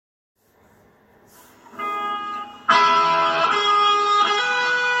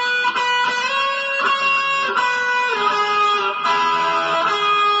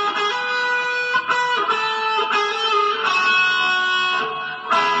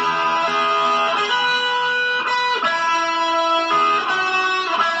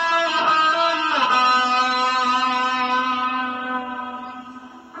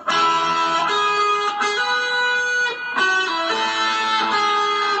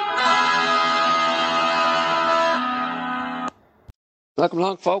Welcome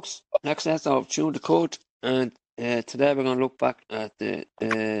along, folks. Next episode of Tune the Code, and today we're going to look back at the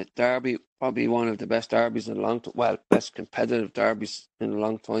derby, probably one of the best derbies in a long time. Well, best competitive derbies in a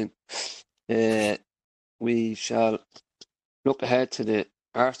long time. We shall look ahead to the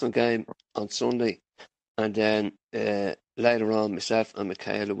Arsenal game on Sunday, and then later on, myself and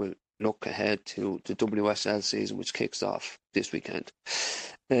Michaela will look ahead to the WSL season, which kicks off this weekend.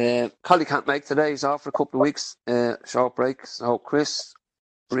 Collie can't make today. He's off for a couple of weeks, short break. So Chris,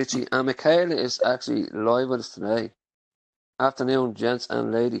 Richie and Michaela is actually live with us today. Afternoon, gents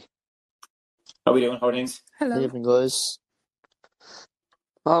and lady. How are we doing? How are things? Hello. Good evening, guys.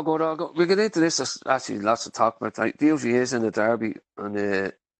 All good, all good. We get into this. There's actually lots to talk about. It usually is in the derby.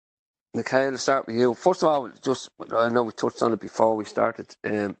 And Michaela, start with you. First of all, I know we touched on it before we started.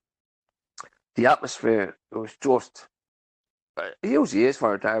 The atmosphere was just, it usually is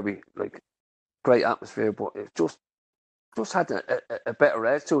for a derby, like great atmosphere, but it just had a better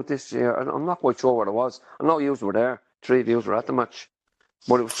edge to it this year. And I'm not quite sure what it was. I know you were there. 3 of you were at the match,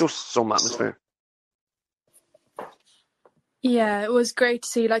 but it was just some atmosphere. Yeah, it was great to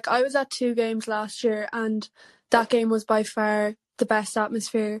see. Like, I was at 2 games last year, and that game was by far the best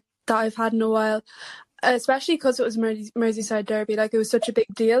atmosphere that I've had in a while, especially because it was Merseyside derby. Like, it was such a big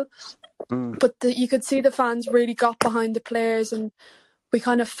deal. But you could see the fans really got behind the players, and we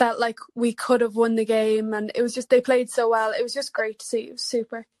kind of felt like we could have won the game, and it was just, they played so well. It was just great to see. It was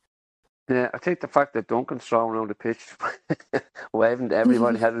super. Yeah, I think the fact that Duncan's thrown around the pitch, waving to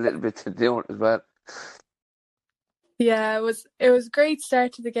everybody, had a little bit to do it as well. Yeah, it was a great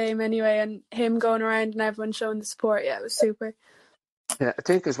start to the game anyway, and him going around and everyone showing the support. Yeah, it was super. Yeah, I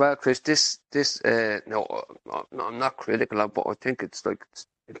think as well, Chris. No, I'm not critical of, but I think it's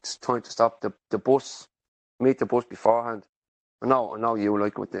it's time to stop the bus, meet the bus beforehand. I know you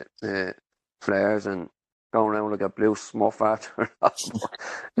like with the flares and going around like a blue smurf after. I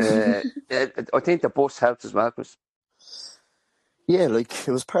think the bus helps as well, Chris. Yeah, like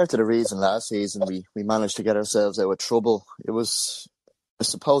it was part of the reason last season we managed to get ourselves out of trouble. It was, I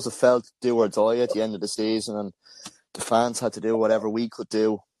suppose, it felt do or die at the end of the season, and the fans had to do whatever we could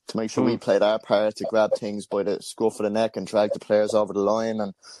do to make sure we played our part to grab things by the scruff of the neck and drag the players over the line.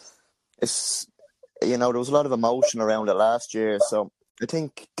 And it's, there was a lot of emotion around it last year. So I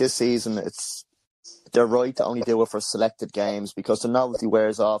think this season they're right to only do it for selected games because the novelty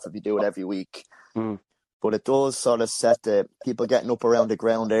wears off if you do it every week. But it does sort of set the people getting up around the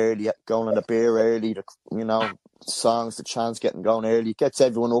ground early, going on a beer early, songs, the chants getting going early. It gets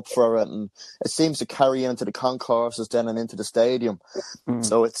everyone up for it, and it seems to carry into the concourses then and into the stadium.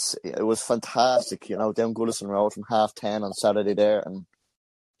 So it was fantastic, down Goodison Road from 10:30 on Saturday there. And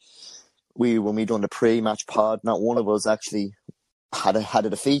when we done the pre-match pod, not one of us actually had a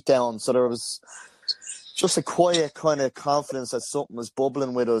defeat down. So there was just a quiet kind of confidence that something was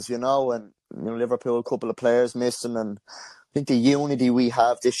bubbling with us, and Liverpool, a couple of players missing, and I think the unity we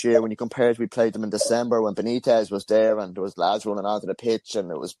have this year, when you compare it, we played them in December when Benitez was there and there was lads running onto the pitch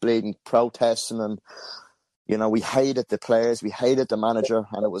and it was bleeding protesting, and we hated the players, we hated the manager,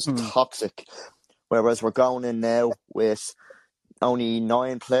 and it was toxic. Whereas we're going in now with only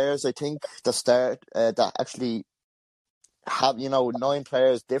 9 players, I think, that actually have 9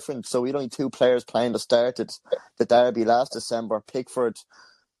 players different. So we had only 2 players playing that started the derby last December, Pickford,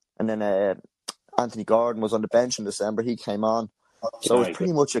 and then Anthony Gordon was on the bench in December. He came on, so it was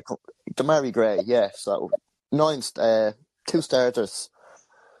pretty much Demarai Gray. Yeah, so 2 starters.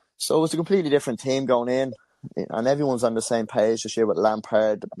 So it was a completely different team going in, and everyone's on the same page this year with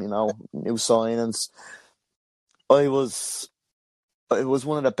Lampard. New signings. It was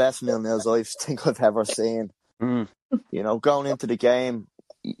one of the best 0-0s I think I've ever seen. Going into the game,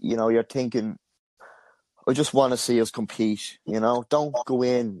 you're thinking, I just want to see us compete. Don't go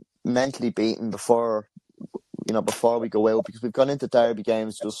in mentally beaten before we go out, because we've gone into derby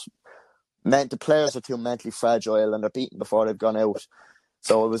games just the players are too mentally fragile and they're beaten before they've gone out.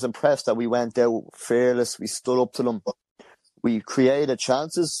 So I was impressed that we went out fearless. We stood up to them. We created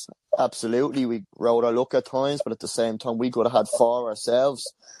chances. Absolutely, we rode our luck at times, but at the same time, we could have had 4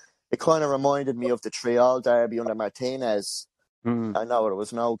 ourselves. It kind of reminded me of the Trial derby under Martinez. I know there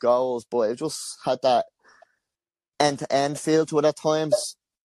was no goals, but it just had that end-to-end feel to it at times.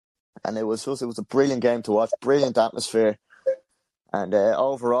 And it was a brilliant game to watch, brilliant atmosphere. And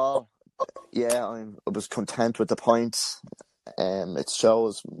overall, I was content with the points. It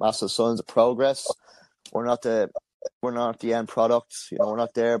shows massive signs of progress. We're not the end product, we're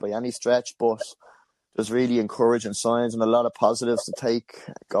not there by any stretch, but there's really encouraging signs and a lot of positives to take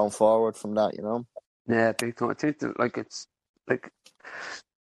going forward from that, Yeah, big time. I think that,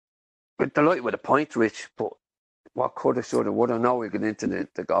 we're delighted with the point, Rich, but what could have, should have, would have. Now we get into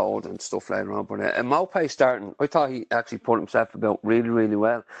the gold and stuff later on. But Maupay starting, I thought he actually put himself about really, really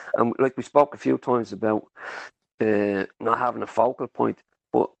well. And like we spoke a few times about not having a focal point,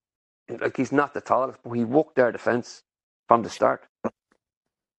 but like he's not the tallest, but he worked their defence from the start.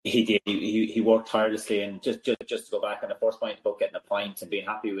 He did. He worked tirelessly, and just to go back on the first point about getting a point and being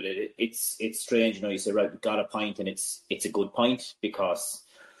happy with it. It's strange, you know. You say, right, we got a point, and it's a good point because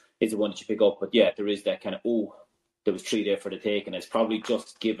it's the one that you pick up. But yeah, there is that kind of there was 3 there for the take, and it's probably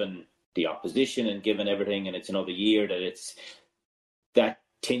just given the opposition and given everything, and it's another year that it's that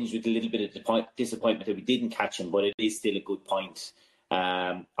tinged with a little bit of disappointment that we didn't catch him, but it is still a good point.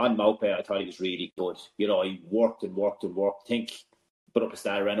 On Maupay, I thought he was really good. You know, he worked and worked and worked. I think put up a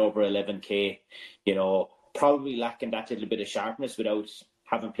stat, ran over 11k. You know, probably lacking that little bit of sharpness without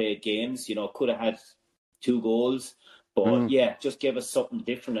having played games. You know, could have had 2 goals, but yeah, just gave us something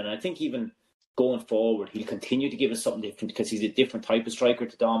different. And I think even going forward, he'll continue to give us something different because he's a different type of striker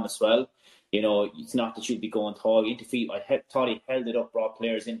to Dom as well. You know, it's not that you'd be going tall into feet. I thought he held it up, brought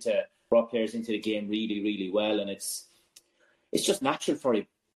players into the game really, really well, and it's just natural for him.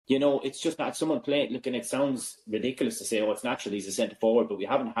 You know, it's just not someone playing. Look, and it sounds ridiculous to say, "Oh, it's natural. He's a centre forward," but we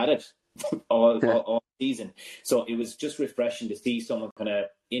haven't had it all season. So it was just refreshing to see someone kind of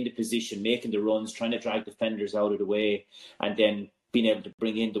in the position, making the runs, trying to drag defenders out of the way, and then being able to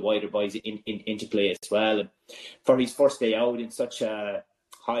bring in the wider boys into play as well. And for his first day out in such a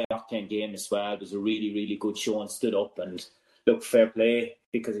high octane game as well, it was a really, really good show and stood up and looked fair play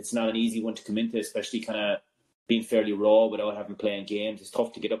because it's not an easy one to come into, especially kind of being fairly raw without having playing games. It's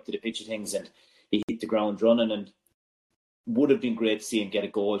tough to get up to the pitch of things, and he hit the ground running, and would have been great to see him get a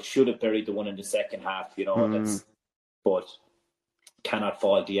goal. Should have buried the one in the second half, you know. But cannot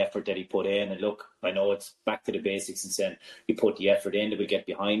fault the effort that he put in. And look, I know it's back to the basics and saying he put the effort in, that we get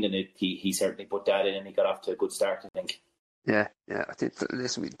behind, and he certainly put that in, and he got off to a good start, I think. Yeah. I think,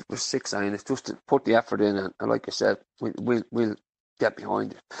 listen, we're 6-9. It's just to put the effort in, and like I said, we'll get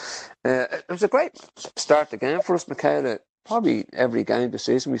behind it. It was a great start the game for us, Michaela. Probably every game this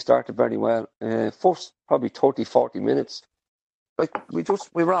season we started very well. First probably 30-40 minutes, like we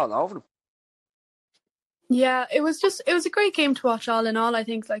were all over them. Yeah, it was a great game to watch all in all. I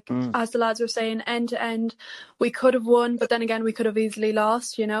think, like, as the lads were saying, end to end, we could have won, but then again, we could have easily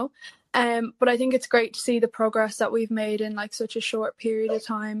lost, you know. But I think it's great to see the progress that we've made in like such a short period of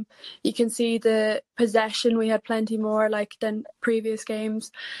time. You can see the possession, we had plenty more like than previous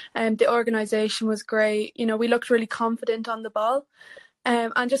games. The organisation was great. You know, we looked really confident on the ball.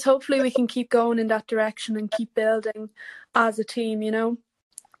 And just hopefully we can keep going in that direction and keep building as a team, you know.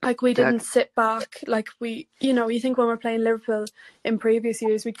 Like, we didn't sit back. Like, we, you know, you think when we're playing Liverpool in previous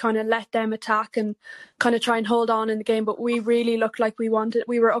years, we'd kind of let them attack and kind of try and hold on in the game. But we really looked like we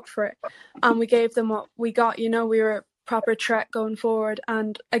were up for it. And we gave them what we got, you know, we were a proper threat going forward.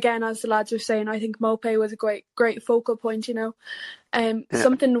 And again, as the lads were saying, I think Maupay was a great focal point, you know.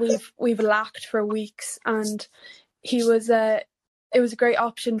 Something we've lacked for weeks. And he was it was a great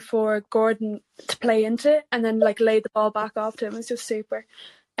option for Gordon to play into and then like lay the ball back off to him. It was just super.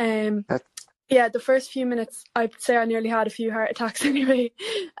 The first few minutes, I'd say I nearly had a few heart attacks anyway.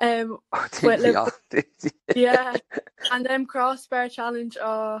 I think we all did. Yeah, and then crossbar challenge,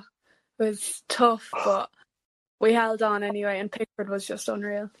 was tough, but we held on anyway, and Pickford was just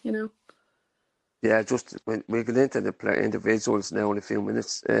unreal, you know. Yeah, just when we get into the individuals now in a few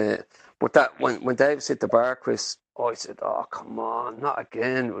minutes. But that when Davis hit the bar, Chris, I said, "Oh, come on, not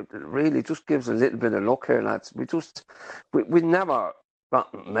again!" It really just gives a little bit of luck here, lads. We never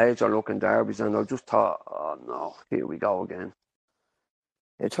got major looking derbies, and I just thought, "Oh no, here we go again."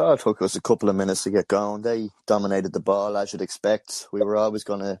 It took us a couple of minutes to get going. They dominated the ball, as you'd expect. We were always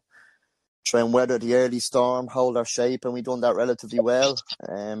going to try and weather the early storm, hold our shape, and we done that relatively well.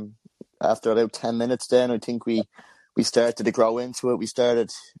 After about 10 minutes then, I think we started to grow into it. We started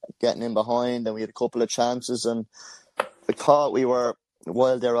getting in behind, and we had a couple of chances, and I thought we were,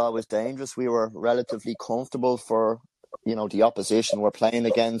 while they're always dangerous, we were relatively comfortable for, you know, the opposition we're playing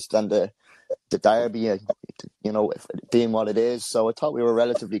against and the derby, you know, being what it is. So I thought we were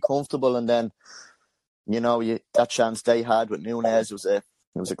relatively comfortable, and then, you know, that chance they had with Nunes was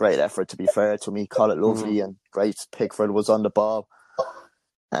a great effort, to be fair to me. Call it lovely, and great. Pickford was on the ball.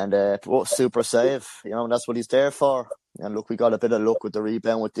 And what super save, you know, and that's what he's there for. And look, we got a bit of luck with the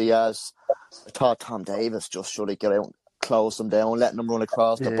rebound with Diaz. I thought Tom Davis just should have get out and closed him down, letting him run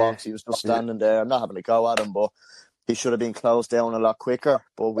across the box. He was just standing there. I'm not having a go at him, but he should have been closed down a lot quicker.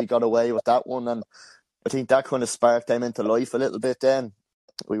 But we got away with that one, and I think that kind of sparked them into life a little bit then.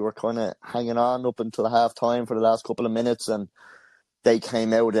 We were kind of hanging on up until half time for the last couple of minutes, and they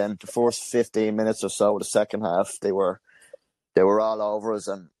came out in the first 15 minutes or so of the second half. They were all over us,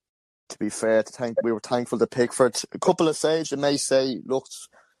 and to be fair, we were thankful to Pickford. A couple of saves, they may say,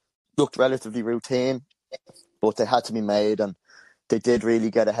 looked relatively routine, but they had to be made, and they did really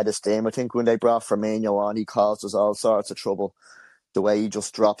get ahead of steam. I think when they brought Firmino on, he caused us all sorts of trouble. The way he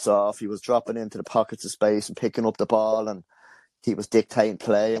just drops off, he was dropping into the pockets of space and picking up the ball, and he was dictating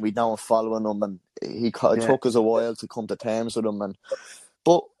play, and we'd no one following him, and it took us a while to come to terms with him.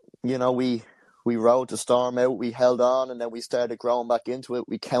 But you know, we rode the storm out, we held on, and then we started growing back into it.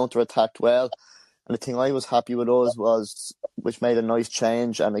 We counter-attacked well, and the thing I was happy with us was, which made a nice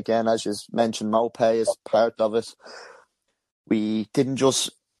change, and again, as you mentioned, Mopé is part of it. We didn't just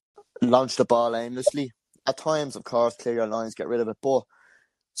launch the ball aimlessly. At times, of course, clear your lines, get rid of it, but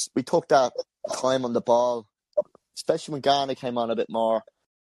we took that time on the ball, especially when Ghana came on a bit more.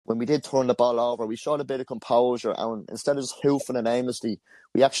 When we did turn the ball over, we showed a bit of composure, and instead of just hoofing it aimlessly,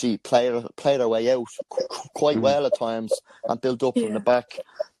 we actually played our way out quite well at times and built up from the back.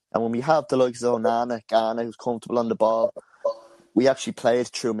 And when we have the likes of Onana, Ghana, who's comfortable on the ball, we actually played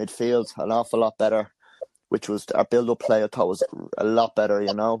through midfield an awful lot better, which was our build-up play. I thought was a lot better,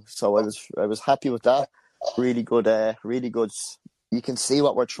 you know. So I was happy with that. Really good, really good. You can see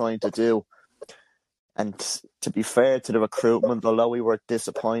what we're trying to do. And to be fair to the recruitment, although we were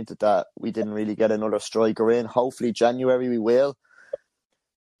disappointed that we didn't really get another striker in, hopefully January we will.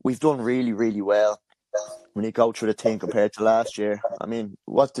 We've done really, really well when you go through the team compared to last year. I mean,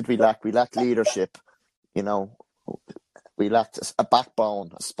 what did we lack? We lacked leadership, you know. We lacked a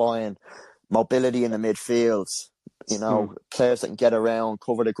backbone, a spine, mobility in the midfields, you know, players that can get around,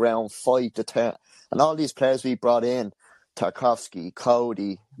 cover the ground, fight the turn. And all these players we brought in, Tarkovsky,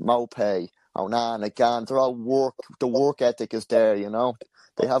 Cody, Mopé, Onana, Gan, they're all the work ethic is there, you know.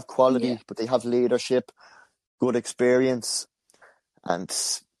 They have quality, but they have leadership, good experience, and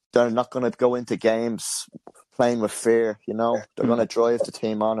they're not going to go into games playing with fear, you know. They're going to drive the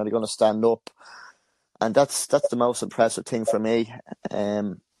team on, and they're going to stand up. And that's the most impressive thing for me.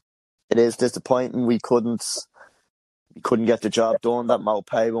 It is disappointing we couldn't get the job done. That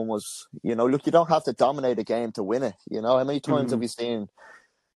Mopé one was, you know, look, you don't have to dominate a game to win it. You know, how many times have we seen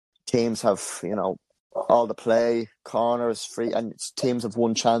teams have, you know, all the play, corners, free, and teams have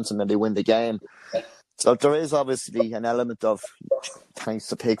one chance and then they win the game. So there is obviously an element of, thanks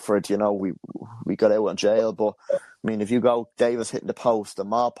to Pickford, you know, we got out of jail. But I mean, if you go Davis hitting the post, the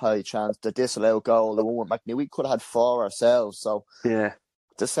Mopé chance, the disallowed goal, the one with McNeil, we could have had 4 ourselves. So yeah.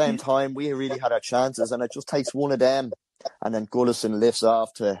 At the same time, we really had our chances, and it just takes one of them, and then Goodison lifts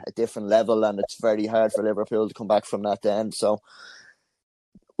off to a different level, and it's very hard for Liverpool to come back from that end. So,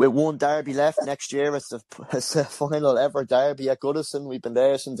 with one derby left next year, it's the final ever derby at Goodison. We've been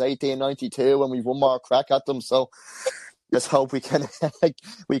there since 1892, and we've one more crack at them. So, just hope we can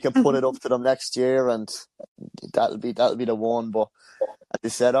put it up to them next year, and that'll be the one. But as I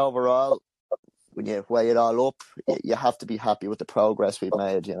said, overall, when you weigh it all up, you have to be happy with the progress we've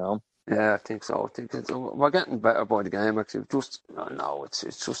made, you know. Yeah, I think so. We're getting better by the game. Actually,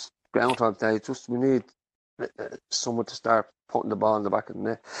 it's just Groundhog Day. We need someone to start putting the ball in the back of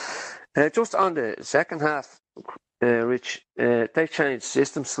the net. Just on the second half, Rich, they changed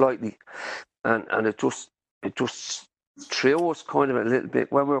system slightly, and it just threw us kind of a little bit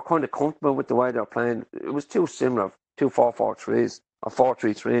when we were kind of comfortable with the way they were playing. It was too similar, 2-4-4-3s or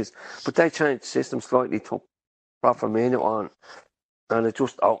 4-3-3s, but they changed the system slightly to brought Firmino on, and it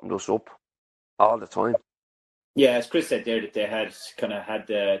just opened us up all the time. Yeah, as Chris said there, that they had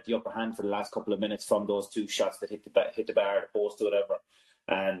the upper hand for the last couple of minutes from those 2 shots that hit the bar, the post, or whatever.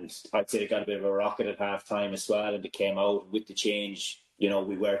 And I'd say they got a bit of a rocket at half time as well, and they came out with the change. You know,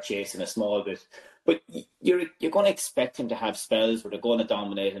 we were chasing a small bit, but you're going to expect him to have spells where they're going to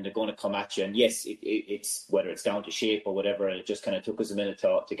dominate and they're going to come at you. And yes, it's whether it's down to shape or whatever. It just kind of took us a minute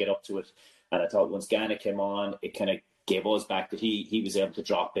to get up to it. And I thought once Ghana came on, it kind of gave us back that he was able to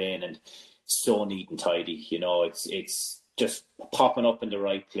drop in, and so neat and tidy. You know, it's just popping up in the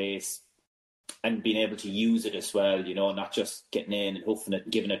right place and being able to use it as well, you know, not just getting in and hoofing it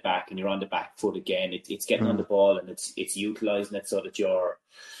and giving it back and you're on the back foot again. It's getting on the ball and it's utilising it so that you're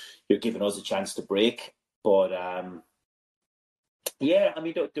giving us a chance to break. But yeah, I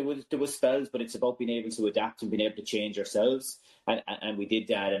mean, there was spells, but it's about being able to adapt and being able to change ourselves, and we did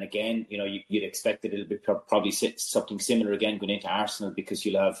that. And again, you know, you'd expect that it'll be probably something similar again going into Arsenal, because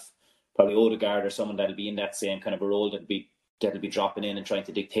you'll have probably Odegaard or someone that'll be in that same kind of a role that'll be dropping in and trying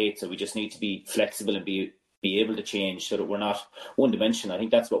to dictate. So we just need to be flexible and be able to change so that we're not one dimensional. I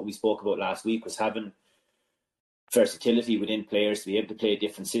think that's what we spoke about last week, was having versatility within players to be able to play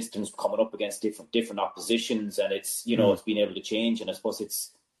different systems, coming up against different oppositions, and it's it's been able to change. And I suppose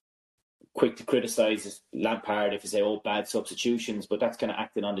it's quick to criticise Lampard if you say, oh, bad substitutions, but that's kind of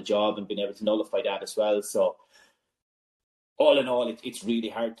acting on the job and being able to nullify that as well. So all in all, it's really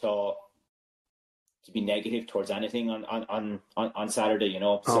hard to be negative towards anything on Saturday, you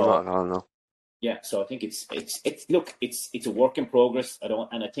know. So not at all, no. Yeah, so I think it's a work in progress.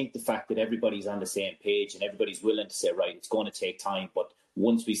 I think the fact that everybody's on the same page and everybody's willing to say, right, it's going to take time, but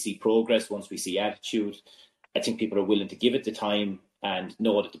once we see progress, once we see attitude, I think people are willing to give it the time and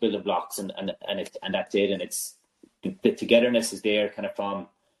know that the building blocks and that's it. And it's the togetherness is there, kind of from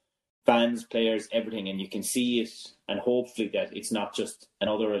fans, players, everything, and you can see it. And hopefully that it's not just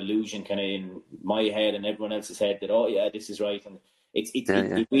another illusion, kind of in my head and everyone else's head, that oh yeah, this is right, and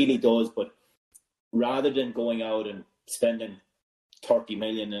it really does. But rather than going out and spending 30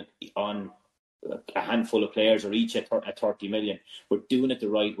 million on a handful of players or each at 30 million, we're doing it the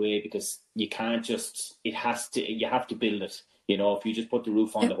right way, because you can't just, you have to build it. You know, if you just put the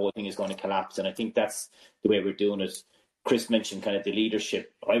roof on, the whole thing is going to collapse. And I think that's the way we're doing it. Chris mentioned kind of the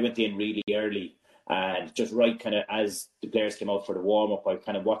leadership. I went in really early, and just right kind of as the players came out for the warm-up, I was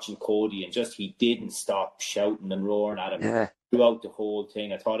kind of watching Cody, and just he didn't stop shouting and roaring at him throughout the whole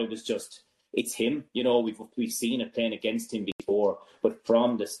thing. I thought it was just, it's him. You know, we've seen it playing against him before, but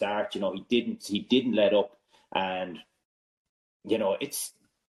from the start, you know, he didn't let up. And, you know, it's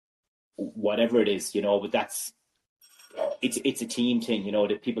whatever it is, you know, but it's a team thing, you know,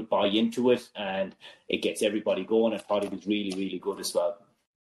 that people buy into it and it gets everybody going. I thought it was really, really good as well.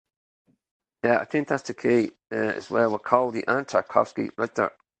 Yeah, I think that's the key as well with Cody and Tarkovsky. Like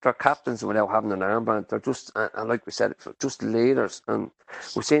they're captains without having an armband. They're just, and like we said, just leaders. And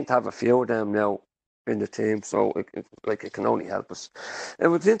we seem to have a few of them now in the team, so it can only help us.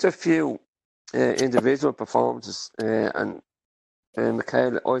 And we've into a few individual performances, and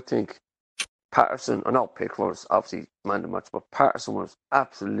Michaela, I think Patterson, I know Pickford was obviously man of the match, but Patterson was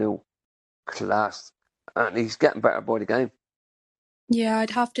absolute class, and he's getting better by the game. Yeah, I'd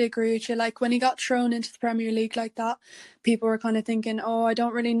have to agree with you. Like, when he got thrown into the Premier League like that, people were kind of thinking, oh, I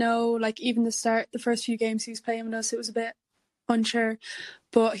don't really know. Like, even the first few games he was playing with us, it was a bit unsure.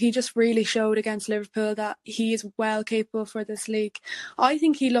 But he just really showed against Liverpool that he is well capable for this league. I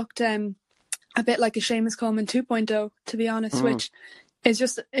think he looked a bit like a Seamus Coleman 2.0, to be honest, which is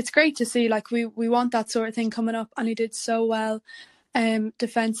just, it's great to see. Like, we want that sort of thing coming up, and he did so well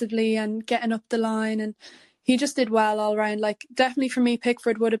defensively and getting up the line, and he just did well all around. Like, definitely for me,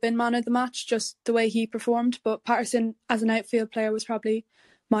 Pickford would have been man of the match, just the way he performed, but Patterson as an outfield player was probably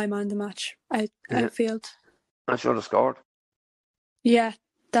my man of the match outfield. I should have scored. Yeah,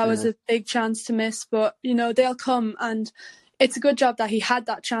 that was a big chance to miss, but you know, they'll come, and it's a good job that he had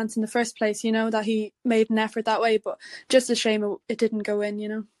that chance in the first place, you know, that he made an effort that way, but just a shame it didn't go in, you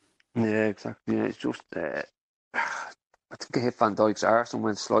know. Yeah, exactly. Yeah, it's just I think it hit Van Dijk's arse and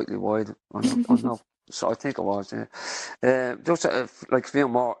went slightly wide. No. So I think it was, yeah. Just like a few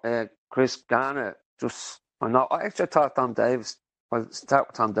more. Chris Garner, I actually thought Tom Davis, well, start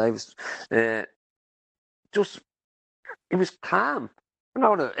with Tom Davis, just, he was calm. I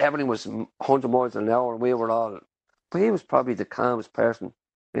know that everything was 100 miles an hour and we were all, but he was probably the calmest person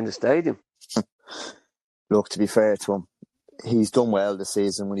in the stadium. Look, to be fair to him, he's done well this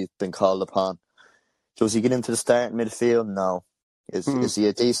season when he's been called upon. Does he get into the starting midfield? No. Is he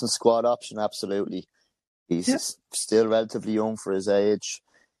a decent squad option? Absolutely. He's still relatively young for his age.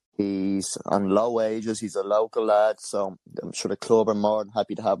 He's on low wages. He's a local lad, so I'm sure the club are more than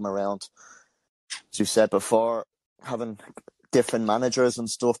happy to have him around. As you said before, having different managers and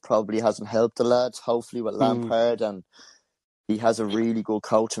stuff probably hasn't helped the lads. Hopefully with Lampard, and he has a really good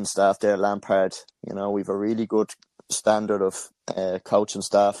coaching staff there, Lampard. You know, we've a really good standard of coaching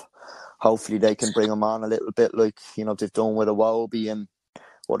staff. Hopefully they can bring him on a little bit like, you know, they've done with Iwobi and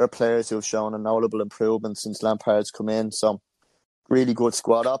other players who have shown a notable improvement since Lampard's come in. So, really good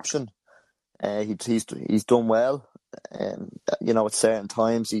squad option. He's done well. You know, at certain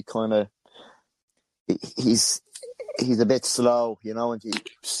times he's a bit slow, you know, and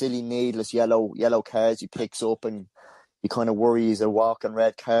silly needless yellow cards he picks up, and you kind of worry he's a walking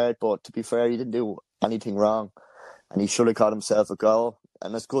red card. But to be fair, he didn't do anything wrong, and he should have got himself a goal.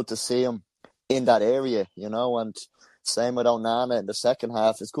 And it's good to see him in that area, you know. And same with Onana in the second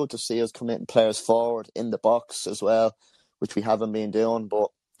half. It's good to see us committing players forward in the box as well, which we haven't been doing. But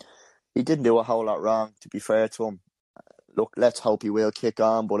he didn't do a whole lot wrong, to be fair to him. Look, let's hope he will kick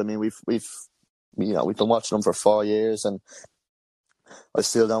on. But I mean, we've been watching him for 4 years, and I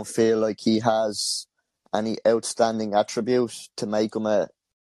still don't feel like he has any outstanding attribute to make him a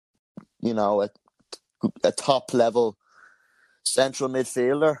a top-level central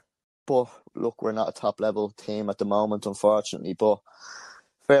midfielder. But, look, we're not a top-level team at the moment, unfortunately. But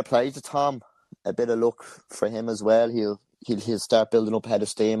fair play to Tom. A bit of luck for him as well. He'll start building up a head of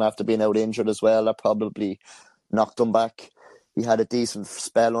steam after being out injured as well. That probably knocked him back. He had a decent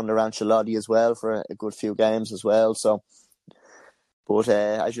spell under Ancelotti as well for a good few games as well. So, but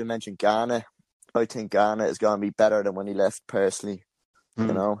as you mentioned, Ghana, I think Ghana is going to be better than when he left. Personally,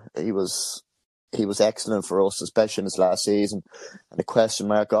 you know, he was excellent for us, especially in his last season. And the question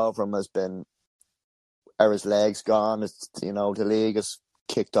mark over him has been: are his legs gone? It's, you know, the league has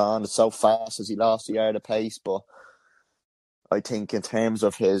kicked on. It's so fast as he lost a yard of pace. But I think in terms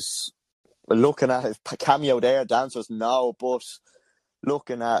of his, looking at his cameo there, dancers no, but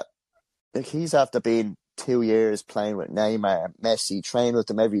looking at, like, he's after being 2 years playing with Neymar, Messi, training with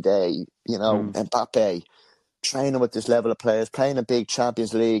them every day, you know, Mbappe, training with this level of players, playing a big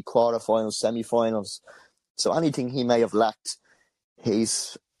Champions League, quarterfinals, semi-finals. So anything he may have lacked,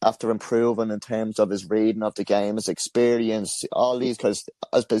 he's after improving in terms of his reading of the game, his experience, all these kinds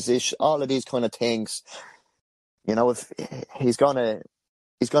of position, all of these kind of things. You know, if he's gonna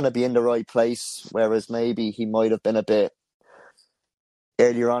be in the right place, whereas maybe he might have been a bit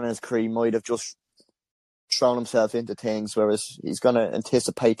earlier on in his career, he might have just thrown himself into things, whereas he's going to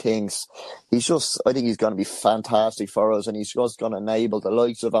anticipate things. I think he's going to be fantastic for us, and he's just going to enable the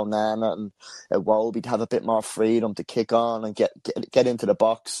likes of Onana and Iwobi to have a bit more freedom to kick on and get into the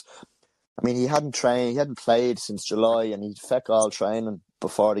box. I mean, he hadn't played since July, and he'd feck all training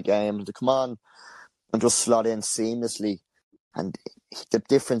before the game to come on and just slot in seamlessly. And the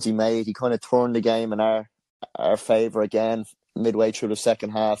difference he made, he kind of turned the game in our favour again midway through the second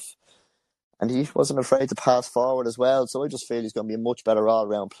half. And he wasn't afraid to pass forward as well. So I just feel he's going to be a much better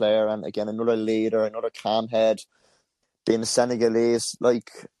all-round player. And again, another leader, another calm head. Being a Senegalese,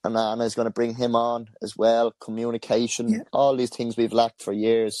 like Onana, is going to bring him on as well. Communication, all these things we've lacked for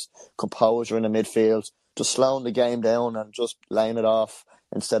years. Composure in the midfield. Just slowing the game down and just laying it off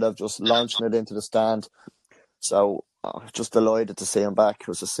instead of just launching it into the stand. So just delighted to see him back. It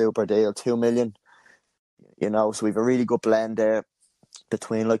was a super deal. 2 million. You know, so we've a really good blend there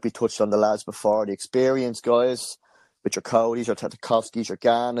between, like we touched on the lads before, the experienced guys, with your Codys, your Tartakovskis, your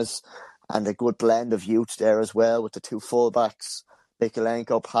Ghanas, and a good blend of youths there as well with the two fullbacks,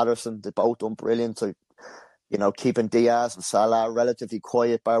 Mikalenko, Patterson. They both done brilliant. So, you know, keeping Diaz and Salah relatively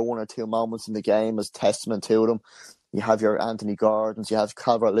quiet by 1 or 2 moments in the game is testament to them. You have your Anthony Gordons, you have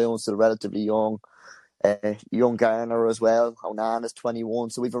Calvert-Lewin, still relatively young. Young Garner as well. Onana's 21.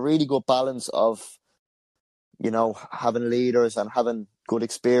 So we've a really good balance of, you know, having leaders and having good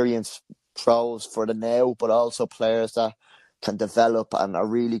experience pros for the now, but also players that can develop and are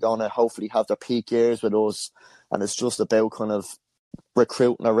really going to hopefully have their peak years with us. And it's just about kind of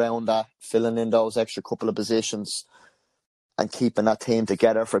recruiting around that, filling in those extra couple of positions and keeping that team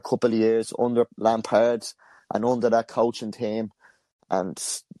together for a couple of years under Lampard and under that coaching team. And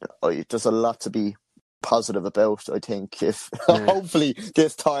there's a lot to be positive about, I think, if hopefully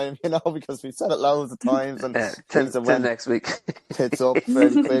this time, you know, because we've said it loads of times and things till next week hits up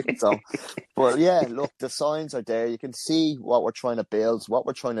fairly quick. So, but yeah, look, the signs are there. You can see what we're trying to build, what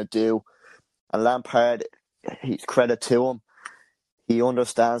we're trying to do, and Lampard, credit to him, he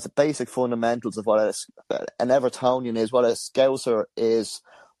understands the basic fundamentals of what an Evertonian is, what a Scouser is,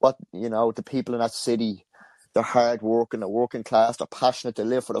 what, you know, the people in that city. They're hard working, they're working class, they're passionate, they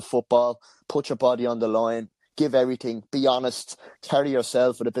live for the football. Put your body on the line, give everything, be honest, carry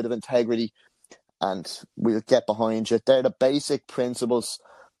yourself with a bit of integrity, and we'll get behind you. They're the basic principles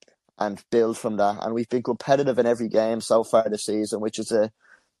and build from that. And we've been competitive in every game so far this season, which is a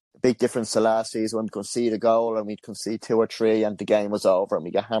big difference to last season when we concede a goal and we'd concede 2 or 3 and the game was over and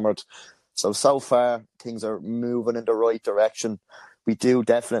we get hammered. So far, things are moving in the right direction. We do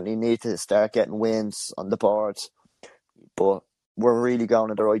definitely need to start getting wins on the board, but we're really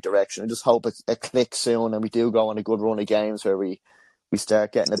going in the right direction. I just hope it clicks soon and we do go on a good run of games where we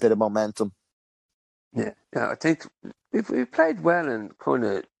start getting a bit of momentum. Yeah, I think we've played well in kind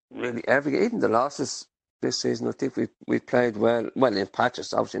of really every, even the losses this season. I think we've played well in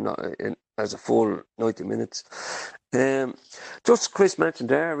patches, obviously not as a full 90 minutes. Just Chris mentioned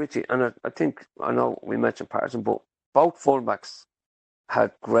there, Richie, and I know we mentioned Patterson, but both fullbacks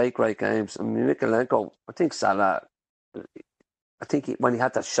had great games. I mean, Mikalenko, I think Salah, when he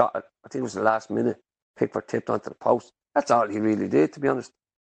had that shot, I think it was the last minute, Pickford tipped onto the post. That's all he really did, to be honest.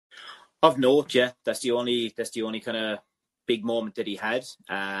 Of note, yeah, that's the only kind of big moment that he had.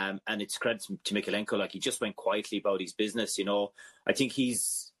 And it's credit to Mikalenko, like he just went quietly about his business, you know. I think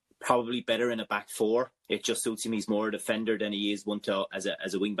he's probably better in a back four. It just suits him. He's more a defender than he is one to as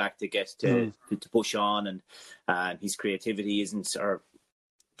a wing back to get to push on, and his creativity isn't or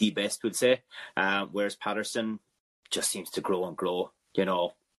the best, would say. Whereas Patterson just seems to grow and grow.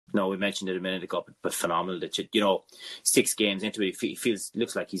 No, we mentioned it a minute ago, but phenomenal that 6 games into it,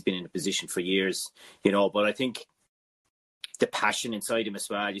 looks like he's been in a position for years. But I think the passion inside him as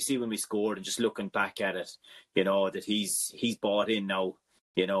well. You see when we scored and just looking back at it, that he's bought in now.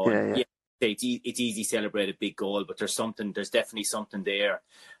 Yeah. It's easy to celebrate a big goal, but there's definitely something there.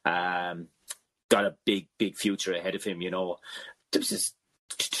 Got a big future ahead of him. There was this,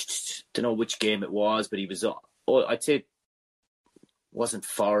 don't know which game it was, but he was. I'd say it wasn't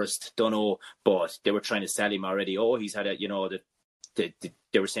Forest. Don't know, but they were trying to sell him already. He's had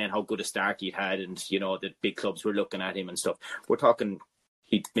they were saying how good a start he'd had, and the big clubs were looking at him and stuff. We're talking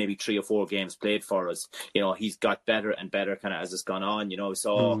he'd maybe 3 or 4 games played for us. He's got better and better kind of as it's gone on. We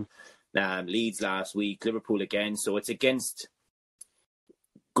saw Leeds last week, Liverpool again. So it's against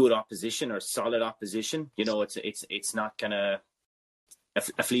good opposition or solid opposition. It's not kind of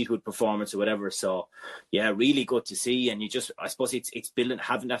a Fleetwood performance or whatever. So yeah, really good to see. And I suppose it's building,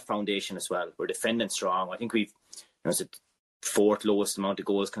 having that foundation as well. We're defending strong. I think we've it's the 4th lowest amount of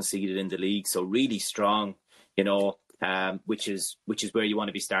goals conceded in the league. So really strong, which is where you want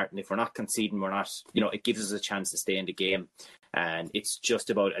to be starting. If we're not conceding, we're not, it gives us a chance to stay in the game. And it's just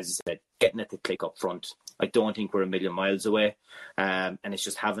about, as I said, getting it to click up front. I don't think we're a million miles away. And it's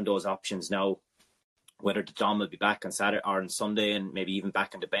just having those options now, whether the Dom will be back on Saturday or on Sunday and maybe even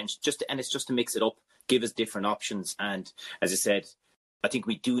back on the bench. And it's just to mix it up, give us different options. And as I said, I think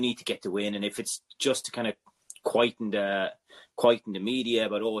we do need to get the win. And if it's just to kind of quieten the media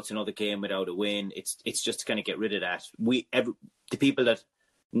about, it's another game without a win, it's just to kind of get rid of that. The people that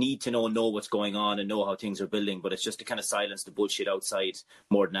need to know what's going on and know how things are building, but it's just to kind of silence the bullshit outside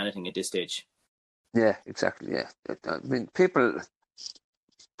more than anything at this stage. Yeah, exactly. Yeah, I mean, people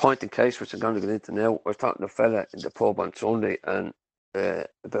point in case, which I'm going to get into now. I was talking to a fella in the pub on Sunday and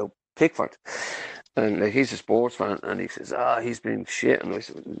about Pickford, and he's a sports fan, and he says, he's been shit. And I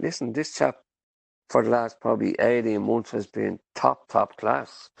said, listen, this chap for the last probably 18 months has been top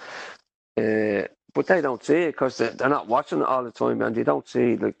class. But they don't see it because they're not watching it all the time, and they don't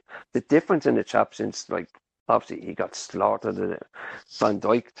see the difference in the chap since, obviously he got slaughtered in a Van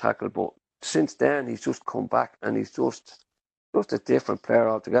Dijk tackle, but since then he's just come back and he's just a different player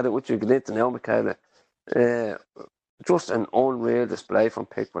altogether, which you get into now, Michaela. Just an unreal display from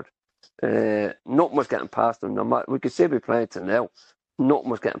Pickford. Nothing was getting past him. No matter, we could still be playing till now. Nothing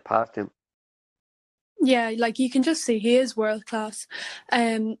was getting past him. Yeah, you can just see he is world class.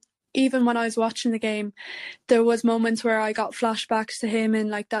 Even when I was watching the game, there was moments where I got flashbacks to him in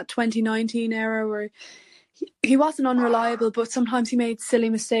that 2019 era where he wasn't unreliable, but sometimes he made silly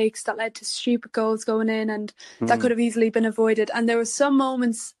mistakes that led to stupid goals going in, and that could have easily been avoided. And there were some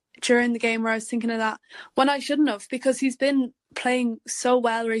moments during the game where I was thinking of that when I shouldn't have, because he's been playing so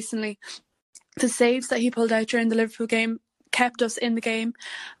well recently. The saves that he pulled out during the Liverpool game kept us in the game,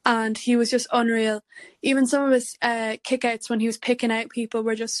 and he was just unreal. Even some of his kickouts when he was picking out people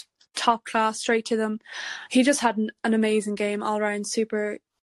were just top class, straight to them. He just had an amazing game all round, super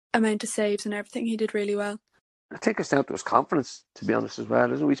amount of saves and everything. He did really well. I think it's down to his confidence, to be honest, as well.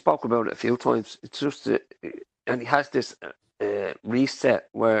 We spoke about it a few times. It's just, and he has this reset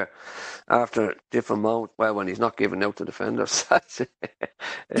where after different moments, when he's not giving out to defenders,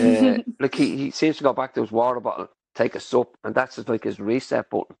 he seems to go back to his water bottle, take a sup, and that's just his reset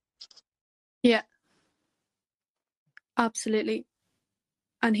button. Yeah, absolutely.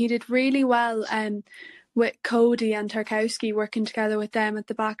 And he did really well with Cody and Tarkowski, working together with them at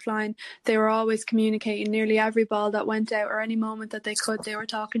the back line. They were always communicating. Nearly every ball that went out or any moment that they could, they were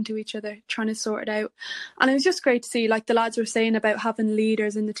talking to each other, trying to sort it out. And it was just great to see, the lads were saying about having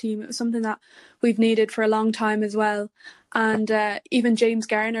leaders in the team. It was something that we've needed for a long time as well. And even James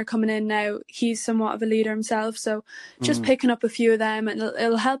Garner coming in now, he's somewhat of a leader himself. So just picking up a few of them, and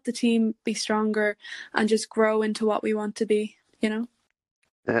it'll help the team be stronger and just grow into what we want to be,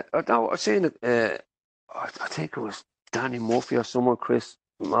 I was saying that I think it was Danny Murphy or someone, Chris,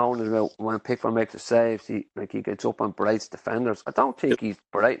 moaning about when Pickford makes the saves, he gets up and berates defenders. I don't think he's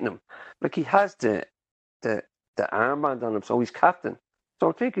berating them. He has the armband on him, so he's captain. So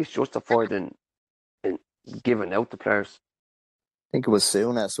I think he's justified in giving out the players. I think it was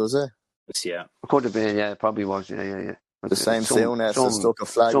Souness, was it? Yeah. It could have been, yeah, it probably was, yeah. The same Souness that stuck a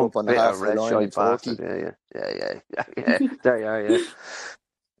flag up on the halfway line in Turkey. Yeah. There you are, yeah.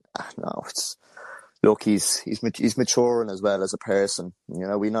 No, he's maturing as well as a person.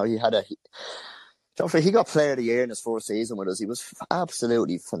 We know he had don't forget, he got Player of the Year in his first season with us. He was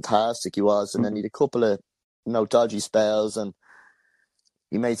absolutely fantastic. He was, and then he had a couple of dodgy spells, and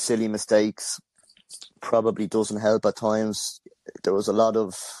he made silly mistakes. Probably doesn't help at times. There was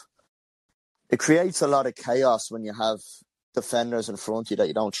it creates a lot of chaos when you have defenders in front of you that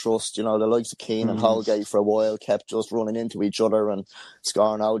you don't trust. The likes of Keane and Holgate for a while kept just running into each other and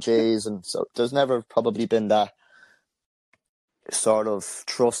scoring OJs, and so there's never probably been that sort of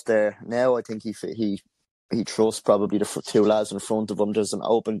trust there. Now I think he trusts probably the two lads in front of him. There's an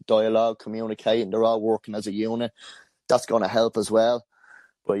open dialogue, communicating. They're all working as a unit. That's going to help as well.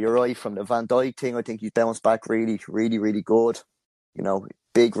 But you're right, from the Van Dijk thing, I think he's bounced back really, really, really good.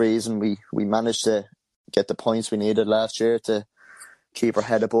 Big reason we managed to get the points we needed last year to keep our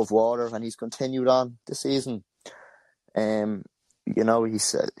head above water, and he's continued on this season.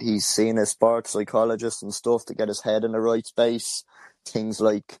 He's seen a sports psychologist and stuff to get his head in the right space. Things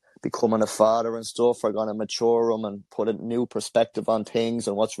like becoming a father and stuff are going to mature him and put a new perspective on things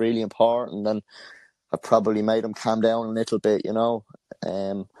and what's really important, and have probably made him calm down a little bit,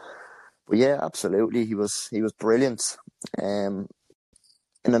 But yeah, absolutely, he was brilliant.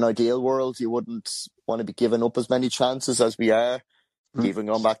 In an ideal world, you wouldn't want to be giving up as many chances as we are. Even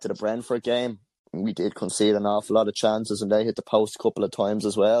going back to the Brentford game, we did concede an awful lot of chances, and they hit the post a couple of times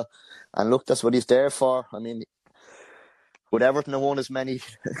as well. And look, that's what he's there for. I mean, would Everton have won as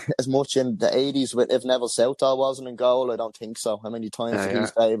much in the 80s if Neville Southall wasn't in goal? I don't think so. How many times did he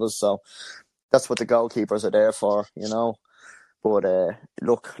save us? So that's what the goalkeepers are there for, But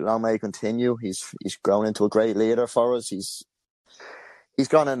look, long may he continue. He's grown into a great leader for us. He's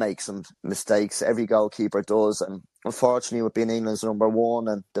going to make some mistakes. Every goalkeeper does. And unfortunately, with being England's number one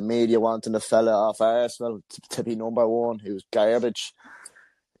and the media wanting the fella off Arsenal to be number one, who's garbage,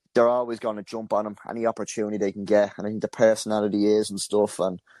 they're always going to jump on him any opportunity they can get. And I think the personality is and stuff.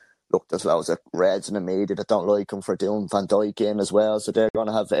 And look, there's loads of Reds in the media that don't like him for doing Van Dijk in as well. So they're going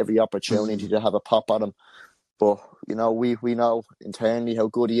to have every opportunity to have a pop at him. But, we know internally how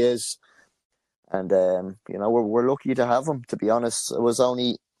good he is. And, we're lucky to have him, to be honest. It was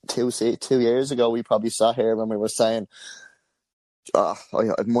only 2 years ago we probably sat here when we were saying,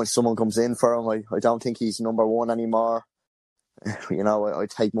 someone comes in for him, I don't think he's number one anymore. I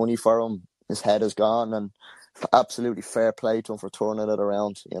take money for him. His head is gone, and absolutely fair play to him for turning it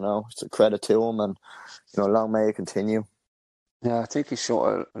around. It's a credit to him, and, long may it continue. Yeah, I think he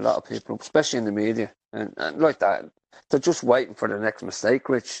shut a lot of people up, especially in the media. And like that, they're just waiting for the next mistake,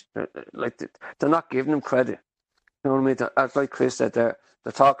 Rich. They're not giving him credit. You know what I mean? As like Chris said, they're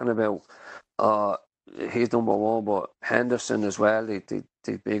talking about he's number one, but Henderson as well, they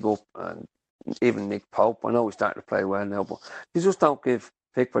big up, and even Nick Pope. I know he's starting to play well now, but they just don't give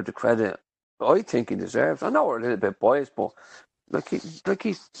Pickford the credit I think he deserves. I know we're a little bit biased, but he's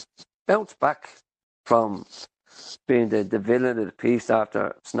bounced back from being the villain of the piece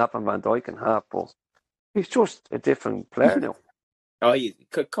after snapping Van Dijk in half, but he's just a different player now. Oh,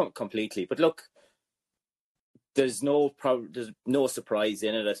 completely. But look, there's no surprise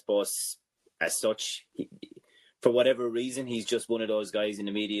in it, I suppose, as such. For whatever reason, he's just one of those guys in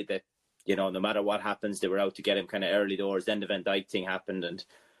the media that, no matter what happens, they were out to get him kind of early doors. Then the Van Dijk thing happened, and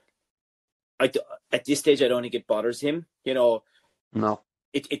at this stage, I don't think it bothers him. No.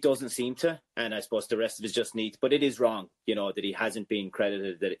 It doesn't seem to, and I suppose the rest of it just needs. But it is wrong, that he hasn't been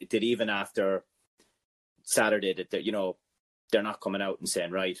credited. That even after Saturday, that they're not coming out and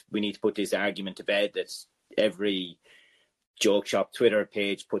saying, right, we need to put this argument to bed that every joke shop Twitter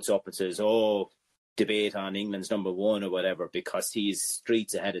page puts up and says, debate on England's number one or whatever, because he's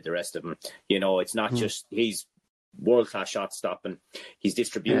streets ahead of the rest of them. It's not just he's world class shot stopping. His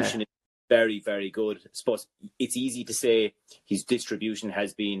distribution is very, very good. I suppose it's easy to say his distribution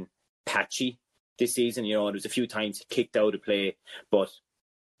has been patchy this season. There's a few times he kicked out of play, but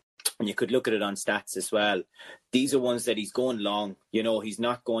and you could look at it on stats as well. These are ones that he's going long. He's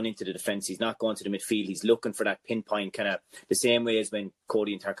not going into the defence. He's not going to the midfield. He's looking for that pinpoint, kind of the same way as when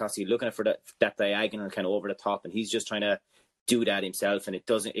Cody and Tarkovsky looking for that diagonal kind of over the top, and he's just trying to do that himself. And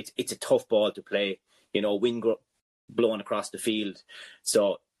it's a tough ball to play. Wind blowing across the field.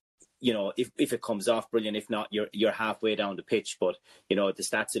 So if it comes off, brilliant. If not, you're halfway down the pitch. But the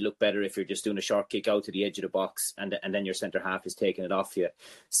stats will look better if you're just doing a short kick out to the edge of the box, and then your centre half is taking it off you.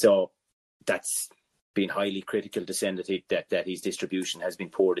 So that's been highly critical to say that his distribution has been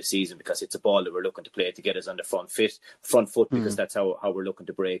poor this season, because it's a ball that we're looking to play to get us on the front foot, because that's how we're looking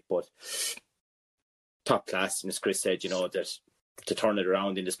to break. But top class, and as Chris said, that to turn it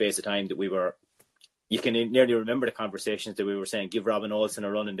around in the space of time that we were. You can nearly remember the conversations that we were saying, give Robin Olsen a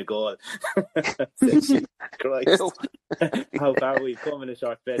run in the goal. Christ. How far we've come in a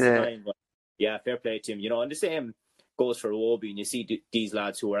short space of time. But yeah, fair play to him. You know, and the same goes for Iwobi, and you see these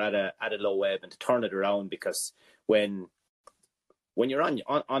lads who are at a low ebb and to turn it around, because when you're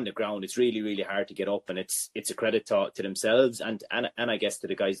on the ground, it's really, really hard to get up, and it's a credit to themselves and I guess to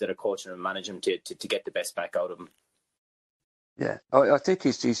the guys that are coaching and managing them to get the best back out of them. Yeah, I think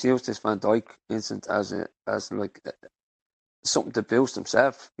he's used this Van Dijk incident as like something to boost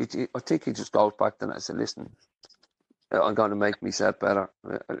himself. I think he just goes back to that and says, "Listen, I'm going to make myself better."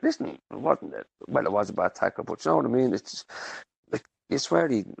 Listen, it wasn't it? Well, it was a bad tackle, but you know what I mean. It's just, like, I swear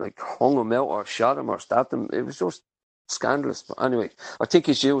he like hung him out or shot him or stabbed him. It was just scandalous. But anyway, I think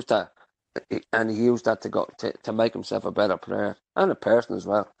he's used that, and he used that to make himself a better player and a person as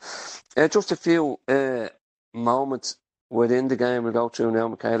well. Just a few moments within the game we'll go through now,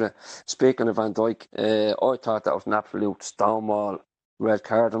 Michaela. Speaking of Van Dijk, I thought that was an absolute stonewall red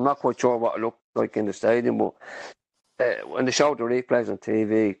card. I'm not quite sure what it looked like in the stadium, but when they showed the replays on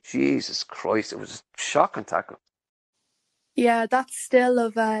TV, Jesus Christ, it was a shocking tackle. Yeah, that still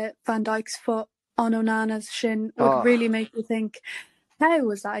of Van Dijk's foot on Onana's shin would really make you think, how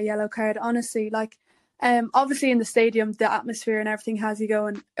was that a yellow card? Honestly, like, obviously in the stadium, the atmosphere and everything has you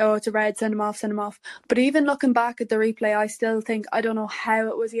going, oh, it's a red, send him off, send him off. But even looking back at the replay, I still think, I don't know how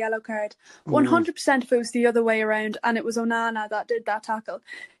it was a yellow card. 100% if it was the other way around and it was Onana that did that tackle,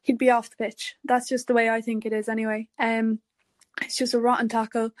 he'd be off the pitch. That's just the way I think it is anyway. It's just a rotten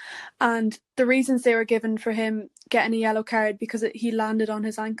tackle, and the reasons they were given for him getting a yellow card because he landed on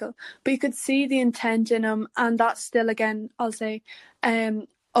his ankle, but you could see the intent in him, and that's still, again, I'll say,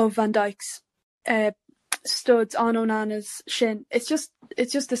 of Van Dijk's studs on Onana's shin. It's just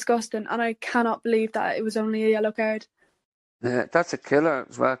disgusting, and I cannot believe that it was only a yellow card. Yeah, that's a killer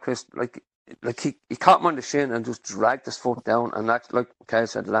as well, Chris. Like he caught him on the shin and just dragged his foot down, and that, like Kyle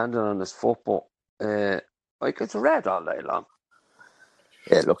said, landed on his foot, but like, it's a red all day long.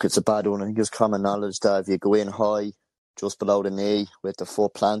 Yeah, look, it's a bad one. I think it's common knowledge that if you go in high, just below the knee, with the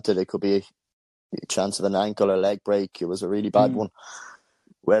foot planted, it could be a chance of an ankle or leg break. It was a really bad one.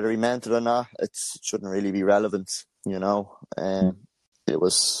 Whether he meant it or not, it shouldn't really be relevant, you know. It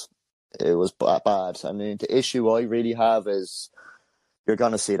was bad. I mean, the issue I really have is you're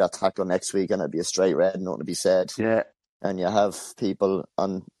going to see that tackle next week and it'll be a straight red, nothing to be said. Yeah. And you have people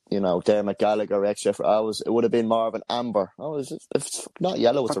on, you know, Dermot Gallagher extra for hours. It would have been more of an amber. Oh, if it's not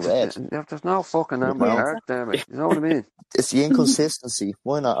yellow, it's a red. There's no fucking amber card there, mate. You know what I mean? It's the inconsistency.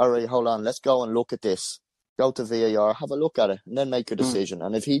 Why not? All right, hold on. Let's go and look at this. Go to VAR, have a look at it, and then make your decision.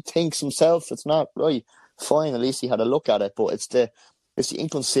 And if he thinks himself it's not right, fine. At least he had a look at it. But it's the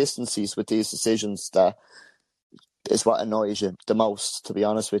inconsistencies with these decisions that is what annoys you the most, to be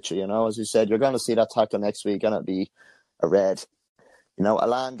honest with you. You know, as you said, you're going to see that tackle next week, and it'll be a red. You know,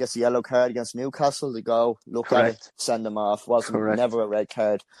 Alan gets a yellow card against Newcastle. They go, look at it, send them off. Never a red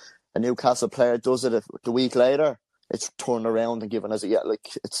card. A Newcastle player does it the week later. It's turned around and given as a like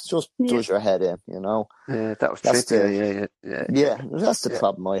it's just does your head in, you know. Yeah, that was tricky. Yeah, that's the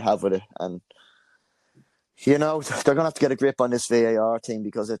problem I have with it, and you know they're gonna have to get a grip on this VAR thing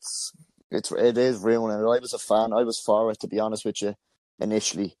because it is ruining it. I was a fan. I was for it, to be honest with you,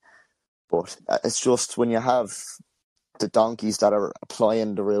 initially, but it's just when you have the donkeys that are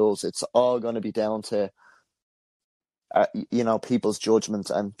applying the rules, it's all going to be down to you know, people's judgment,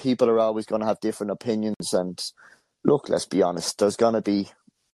 and people are always going to have different opinions. And look, let's be honest, there's going to be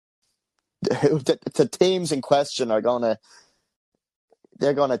the teams in question they're going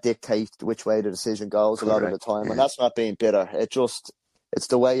to dictate which way the decision goes a lot of the time, and that's not being bitter. It's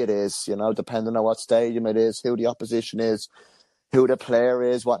the way it is, you know, depending on what stadium it is, who the opposition is, who the player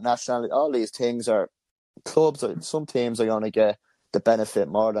is, what nationality. All these things are clubs. Some teams are going to get the benefit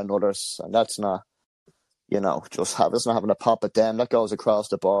more than others, and that's not, you know, it's not having a pop at them. That goes across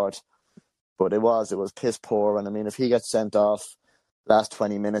the board. But it was piss poor, and I mean, if he gets sent off last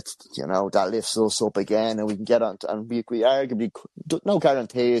 20 minutes, you know, that lifts us up again, and we can get on, and we arguably, no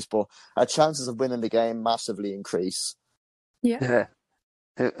guarantees, but our chances of winning the game massively increase. Yeah.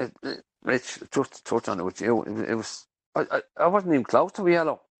 Rich, just to touch on it with you, it was I wasn't even close to a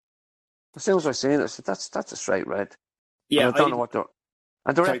yellow. As soon as I seen it, I said, that's a straight red. Yeah, and I don't know what the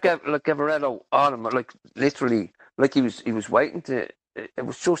ref gave a red on him, like literally, like he was waiting to. It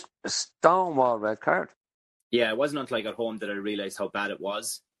was just a stonewall red card. Yeah, it wasn't until I got home that I realised how bad it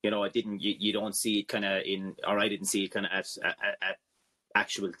was. You know, I didn't. You don't see it kind of I didn't see it kind of at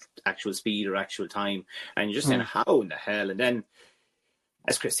actual speed or actual time, and you're just saying, how in the hell? And then,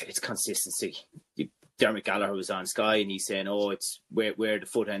 as Chris said, it's consistency. Dermot Gallagher was on Sky, and he's saying, "Oh, it's where the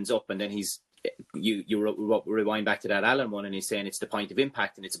foot ends up," and then you rewind back to that Allen one, and he's saying it's the point of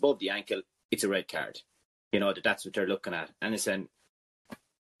impact, and it's above the ankle. It's a red card. You know, that's what they're looking at, and it's saying,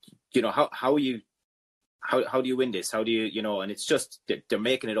 how do you win this? How do you, and it's just, they're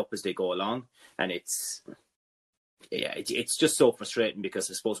making it up as they go along. And it's just so frustrating because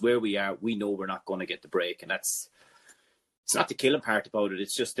I suppose where we are, we know we're not going to get the break. And it's not the killing part about it.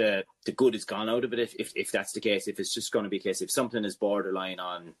 It's just the good is gone out of it. If that's the case, if it's just going to be a case, if something is borderline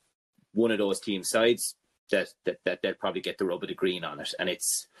on one of those team sides, that they'll probably get the rub of the green on it. And it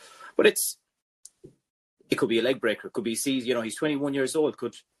could be a leg breaker. It could be, he's 21 years old,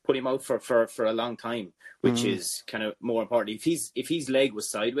 could put him out for a long time, which is kind of more important. If his leg was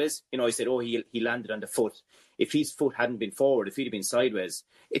sideways, I said, he landed on the foot. If his foot hadn't been forward, if he'd have been sideways,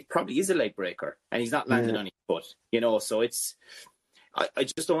 it probably is a leg breaker, and he's not landed on his foot. So it's, I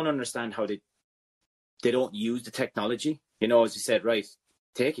just don't understand how they don't use the technology. As you said, right,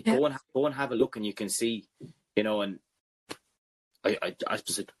 take it, go and have a look, and you can see, and I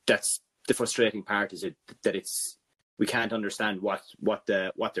suppose that's the frustrating part, is that it's, we can't understand what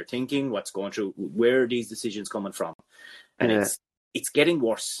they're thinking, what's going through, where are these decisions coming from, and it's getting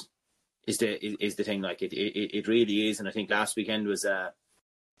worse. Is the thing, like it really is. And I think last weekend was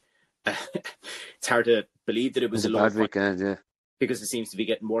it's hard to believe that it was a low bad weekend, because it seems to be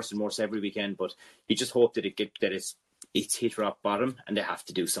getting worse and worse every weekend. But you just hope that it's hit rock bottom, and they have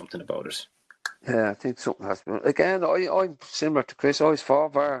to do something about it. Yeah, I think something has to be. Again, I'm similar to Chris. I was for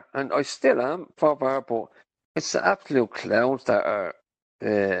VAR, and I still am for VAR, but it's the absolute clowns that are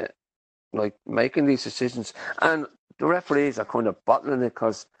like making these decisions, and the referees are kind of bottling it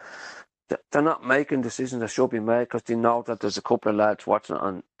because they're not making decisions that should be made, because they know that there's a couple of lads watching it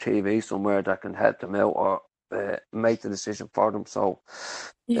on TV somewhere that can help them out or make the decision for them. So,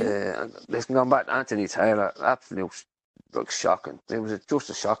 listen, going back to Anthony Taylor, absolute shocking. It was just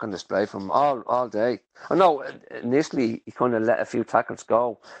a shocking display from all day. I know initially he kind of let a few tackles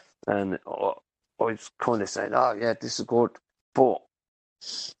go, and I was kind of saying, this is good. But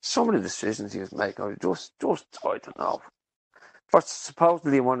some of the decisions he was making, I just I don't know. For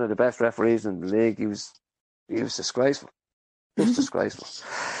supposedly one of the best referees in the league, he was disgraceful. Just disgraceful.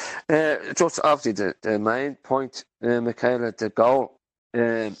 Just obviously the main point, Michaela, the goal.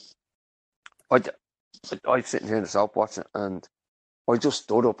 I was sitting here in the soap watching it, and I just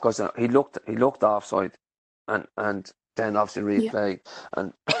stood up because he looked offside, and then obviously replay,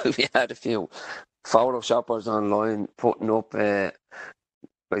 and we had a few photoshoppers online putting up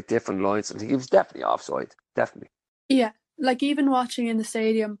like different lines. I think he was definitely offside, definitely. Yeah. Like, even watching in the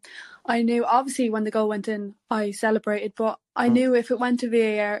stadium, I knew, obviously, when the goal went in, I celebrated, but I knew if it went to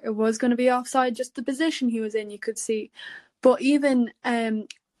VAR, it was going to be offside. Just the position he was in, you could see. But even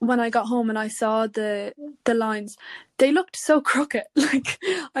when I got home and I saw the lines, they looked so crooked. Like,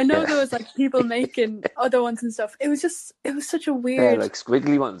 I know there was, like, people making other ones and stuff. It was such a weird... Yeah, like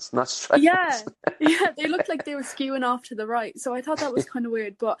squiggly ones, not straight ones. Yeah, they looked like they were skewing off to the right. So I thought that was kind of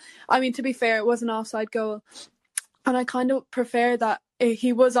weird. But, I mean, to be fair, it was an offside goal. And I kind of prefer that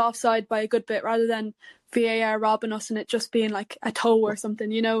he was offside by a good bit rather than VAR robbing us and it just being like a toe or something,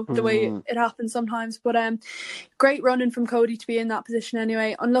 the way it happens sometimes. But great running from Cody to be in that position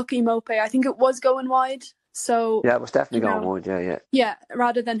anyway. Unlucky Mope. I think it was going wide. So yeah, it was definitely going wide, yeah. Yeah,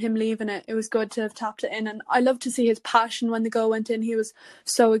 rather than him leaving it, it was good to have tapped it in. And I love to see his passion when the goal went in. He was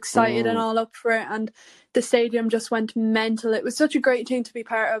so excited and all up for it. And the stadium just went mental. It was such a great thing to be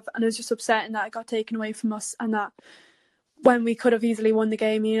part of. And it was just upsetting that it got taken away from us, and that when we could have easily won the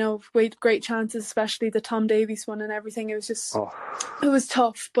game, we had great chances, especially the Tom Davies one and everything. It was just, It was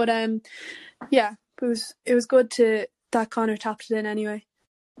tough. But it was good that Connor tapped it in anyway.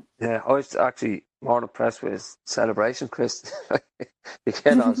 Yeah, I was actually more impressed with his celebration, Chris. You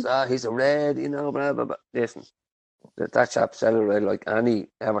get on, he's a red, blah, blah, blah. Listen, that chap celebrated like any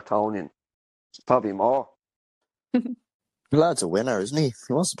Evertonian, probably more. The lad's a winner, isn't he?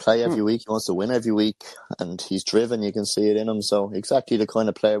 He wants to play every week. He wants to win every week, and he's driven. You can see it in him. So exactly the kind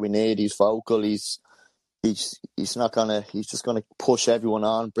of player we need. He's vocal. He's not gonna. He's just gonna push everyone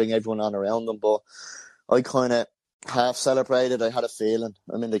on, bring everyone on around him. But I kind of half celebrated. I had a feeling.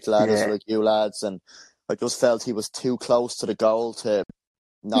 I'm in the Gladys like you lads, and I just felt he was too close to the goal to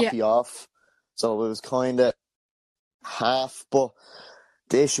not be off. So it was kind of half, but.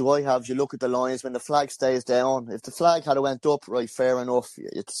 The issue I have, you look at the lines when the flag stays down. If the flag had went up, right, fair enough.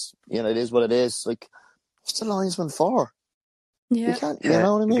 It's it is what it is. Like, what's the linesman for? Yeah, you can't. You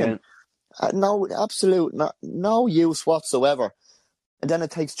know what I mean? No, absolute, no use whatsoever. And then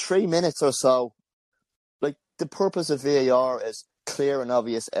it takes 3 minutes or so. Like, the purpose of VAR is clear and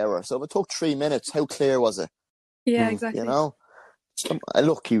obvious error. So if it took 3 minutes, how clear was it? Yeah, exactly.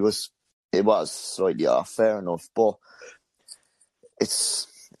 Look, it was slightly off. Fair enough, but. It's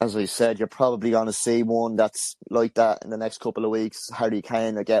as I said, you're probably going to see one that's like that in the next couple of weeks. Harry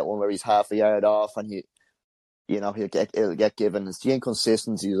Kane will get one where he's half a yard off and it'll get given. It's the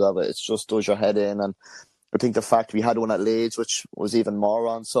inconsistencies of it. It just does your head in. And I think the fact we had one at Leeds, which was even more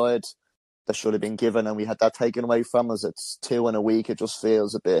onside, that should have been given, and we had that taken away from us. It's 2 in a week. It just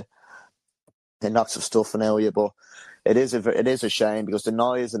feels a bit. It knocks some stuff out of you, but it is a shame because the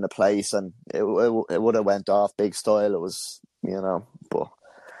noise in the place and it would have went off big style. It was, but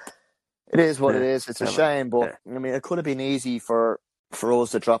it is what it is. It's a shame, but I mean, it could have been easy for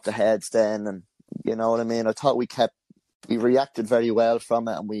us to drop the heads then, and you know what I mean. I thought we reacted very well from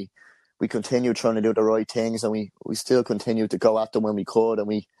it, and we continued trying to do the right things, and we still continued to go at them when we could, and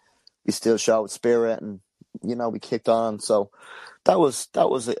we still showed spirit, and we kicked on. So that was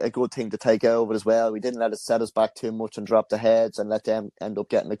a good thing to take out of it as well. We didn't let it set us back too much and drop the heads and let them end up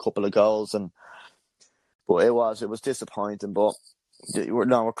getting a couple of goals. But it was disappointing. But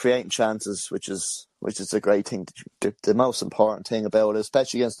we're creating chances, which is a great thing. The most important thing about it,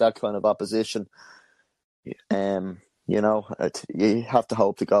 especially against that kind of opposition. You have to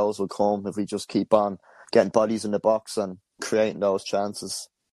hope the goals will come if we just keep on getting bodies in the box and creating those chances.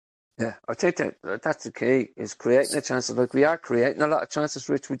 Yeah, I think that's the key, is creating the chances. Like, we are creating a lot of chances,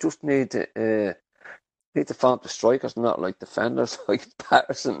 Rich. We just need to form the strikers, not like defenders like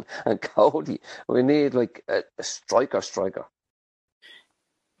Patterson and Cody. We need like a striker.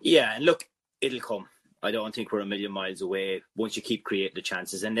 Yeah, and look, it'll come. I don't think we're a million miles away once you keep creating the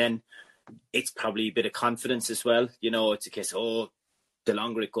chances. And then it's probably a bit of confidence as well. It's a case, the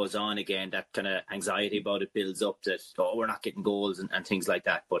longer it goes on again, that kind of anxiety about it builds up that, we're not getting goals and things like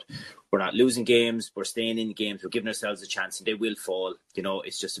that. But we're not losing games. We're staying in games. We're giving ourselves a chance, and they will fall.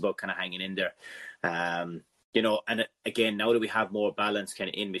 It's just about kind of hanging in there. And again, now that we have more balance kind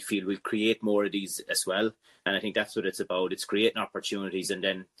of in midfield, we'll create more of these as well. And I think that's what it's about. It's creating opportunities and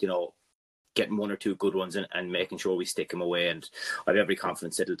then, getting one or two good ones and making sure we stick them away. And I have every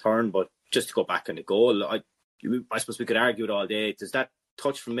confidence it'll turn. But just to go back on the goal, I suppose we could argue it all day. Does that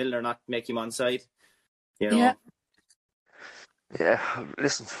touch from Milner not make him onside? Yeah. Yeah,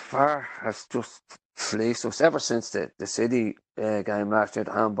 listen, VAR has just fleeced us ever since the City game last year,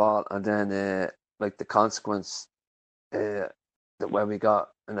 the handball, and then the consequence that when we got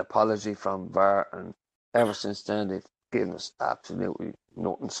an apology from VAR, and ever since then they've given us absolutely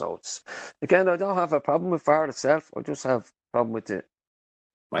nothing. So it's, again, I don't have a problem with VAR itself. I just have a problem with the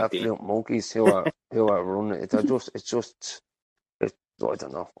absolute monkeys who are running it. I don't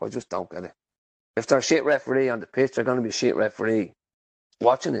know. I just don't get it. If they're a shit referee on the pitch, they're going to be a shit referee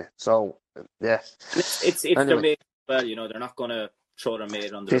watching it. So yeah, it's anyway. Their mate. Well, they're not going to throw their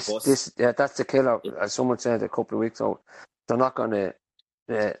mate under the bus. That's the killer. As someone said a couple of weeks ago, they're not going to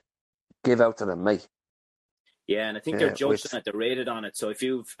give out to them, mate. Yeah, and I think they're judged on it, they're rated on it. So if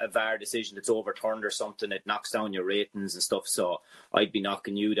you've a VAR decision that's overturned or something, it knocks down your ratings and stuff. So I'd be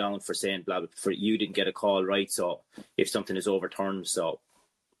knocking you down for saying blah, for you didn't get a call right. So if something is overturned, so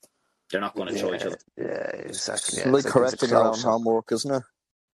they're not going to throw each other. Yeah, exactly. It's like correcting your own homework, isn't it?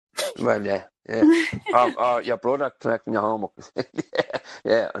 Well, yeah. Or your brother correcting your homework.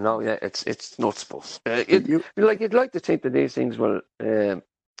 I know. Yeah, it's nuts, but you'd like to think that these things will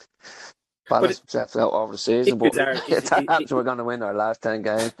balance themselves out over the season, but perhaps we're going to win our last 10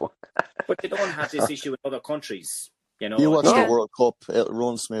 games. But they don't have this issue in other countries. You watch the World Cup; it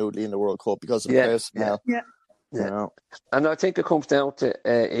runs smoothly in the World Cup because of the personnel. Yeah. And I think it comes down to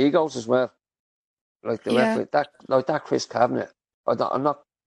egos as well. Like the referee, that Chris Kavanagh. I'm not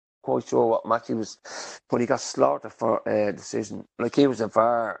quite sure what match he was, but he got slaughtered for a decision. Like, he was a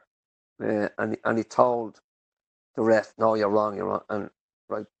VAR, and he told the ref, "No, you're wrong," and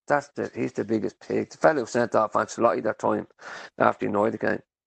like he's the biggest pig. The fellow who sent off Ancelotti that time after he annoyed the game,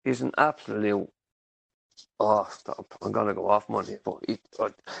 he's an absolute. Oh, stop! I'm gonna go off money, but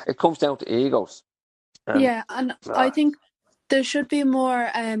it comes down to egos. And I think there should be more.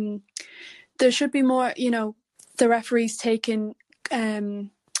 The referees taking.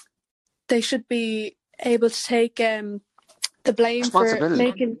 They should be able to take the blame for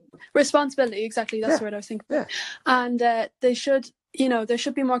making responsibility. Exactly, that's the word I was thinking. Yeah. And they should. There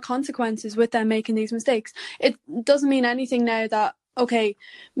should be more consequences with them making these mistakes. It doesn't mean anything now that, okay,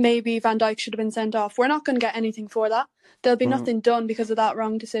 maybe Van Dijk should have been sent off. We're not going to get anything for that. There'll be nothing done because of that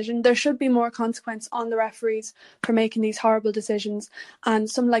wrong decision. There should be more consequence on the referees for making these horrible decisions,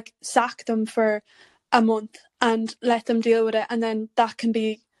 and sack them for a month and let them deal with it, and then that can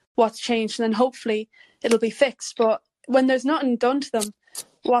be what's changed, and then hopefully it'll be fixed. But when there's nothing done to them,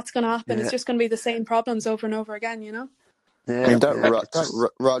 what's going to happen? It's just going to be the same problems over and over again, I mean, that It's just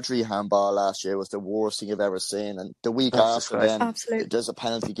Rodri handball last year was the worst thing I've ever seen. And the week that's after, then disgraceful. Absolutely. there's a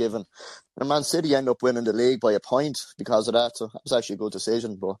penalty given. And Man City end up winning the league by a point because of that. So that was actually a good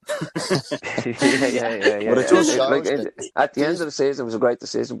decision. But but it just shows that At the end these of the season, it was a great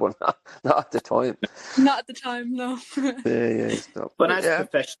decision, but not at the time. Not at the time, no. So, But as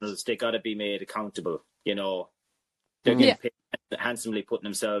professionals, they got to be made accountable. You know, they're Yeah. getting paid handsomely, putting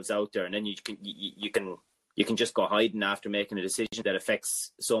themselves out there, and then you can just go hiding after making a decision that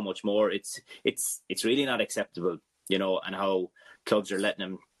affects so much more. It's really not acceptable, you know, and how clubs are letting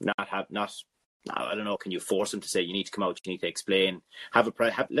them I don't know. Can you force them to say you need to come out? You need to explain. Let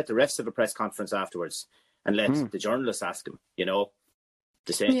the refs have a press conference afterwards, and let the journalists ask them. You know,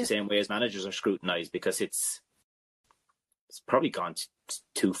 the same way as managers are scrutinised, because it's probably gone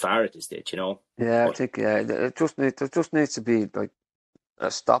too far at this stage. You know. yeah, I think there just needs to be like a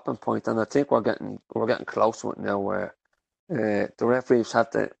stopping point, and I think we're getting close to it now, where the referees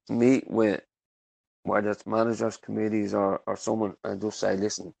have to meet with, whether it's managers, committees, or someone, and just say,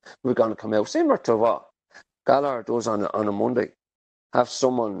 listen, we're going to come out similar to what Gallagher does on a Monday. Have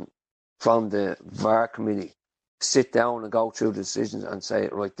someone from the VAR committee sit down and go through the decisions and say,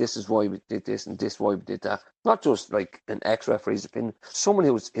 right, this is why we did this and this is why we did that. Not just like an ex-referee's opinion. Someone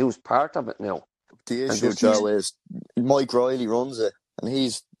who's part of it now. the issue, Joe, is Mike Riley runs it, and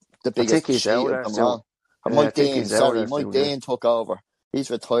he's the I biggest think he's cheat out of there them soon. all. Or Yeah, Mike I think Dean, he's out there Mike soon. Dean took over. He's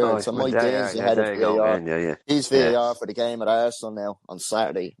retired, so Mike Dean's the head of there you go, VAR. man. Yeah. He's VAR for the game at Arsenal now on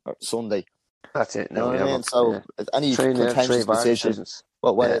Saturday or Sunday. That's it. You know No, what I yeah, mean? So any 3 contentious VAR decision, decisions.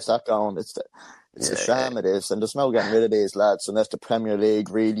 what way Yeah. is that going? It's a sham, it is, and there's no getting rid of these lads unless the Premier League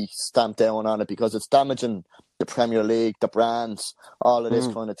really stamp down on it, because it's damaging the Premier League, the brands, all of this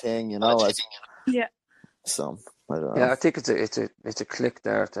kind of thing, you know. Yeah. So I don't know. Yeah, I think it's a click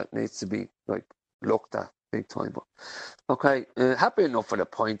there that needs to be like looked at big time. But okay, happy enough for the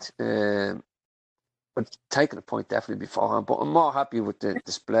point. But taking a point definitely beforehand. But I'm more happy with the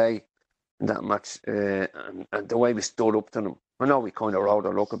display in that match and the way we stood up to them. I know we kind of rode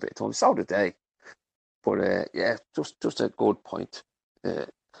our luck a bit to them. So did they. But yeah, just a good point. Okay,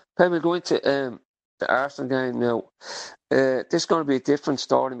 we'll go into the Arsenal game now. This is going to be a different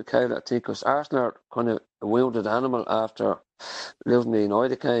story, Michaela, I think, because Arsenal are kind of a wounded animal after losing the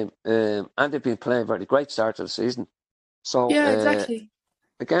United game, and they've been playing a very great start to the season. So Yeah, exactly.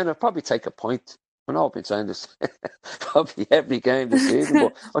 again, I'll probably take a point. I know I've been saying this probably every game this season,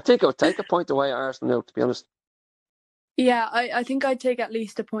 but I think I'll take a point away at Arsenal now, to be honest. Yeah, I think I'd take at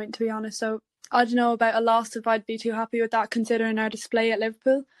least a point, to be honest. So I don't know about a loss if I'd be too happy with that, considering our display at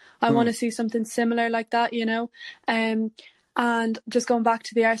Liverpool. I want to see something similar like that, you know. And just going back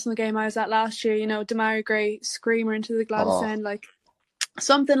to the Arsenal game I was at last year, you know, Demarai Gray screamer into the Gladys end, like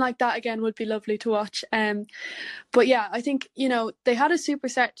something like that again would be lovely to watch. But yeah, I think, you know, they had a super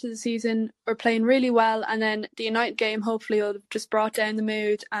start to the season, were playing really well, and then the United game hopefully will have just brought down the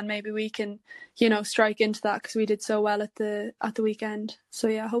mood, and maybe we can, you know, strike into that because we did so well at the weekend. So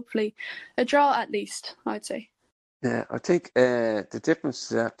yeah, hopefully a draw at least, I'd say. Yeah, I think the difference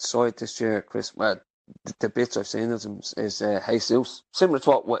to that side this year, Chris, well, the bits I've seen of them is Jesus. Similar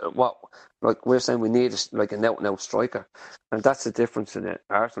to what like we're saying, we need like an out-and-out striker, and that's the difference in the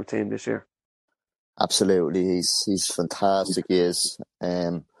Arsenal team this year. Absolutely, he's fantastic. He is.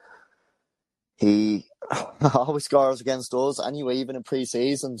 He always scores against us anyway, even in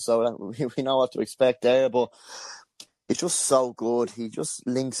pre-season, so we know what to expect there. But it's just so good. He just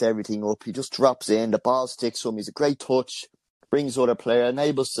links everything up. He just drops in. The ball sticks to him. He's a great touch. Brings other player,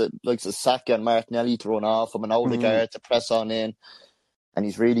 enables Saka and Martinelli to run off him and Odegaard to press on in. And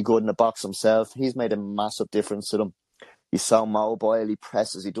he's really good in the box himself. He's made a massive difference to them. He's so mobile. He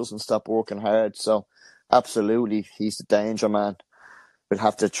presses. He doesn't stop working hard. So, absolutely, he's the danger man. We'll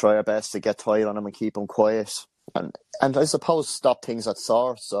have to try our best to get tight on him and keep him quiet. And I suppose stop things at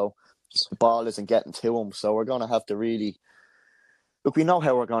source, so the ball isn't getting to him. So we're going to have to really... Look, we know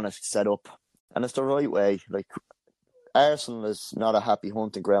how we're going to set up. And it's the right way. Like, Arsenal is not a happy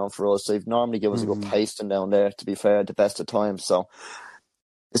hunting ground for us. They've normally given us a good pasting down there, to be fair, at the best of times. So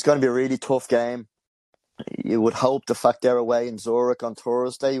it's going to be a really tough game. You would hope the fact they're away in Zurich on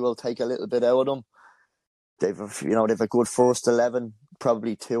Thursday will take a little bit out of them. They've a good first 11,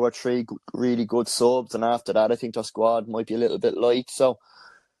 probably 2 or 3 really good subs, and after that, I think their squad might be a little bit light. So,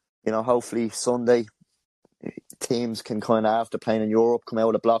 you know, hopefully Sunday teams can kind of, after playing in Europe, come out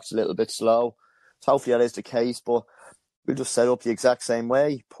of the blocks a little bit slow. So hopefully that is the case, but we'll just set up the exact same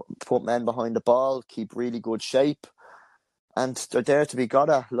way, put men behind the ball, keep really good shape, and they're there to be got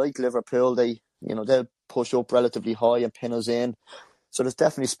at. Like Liverpool, they'll push up relatively high and pin us in. So there's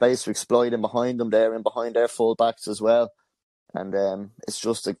definitely space to exploit in behind them there and behind their full backs as well. And it's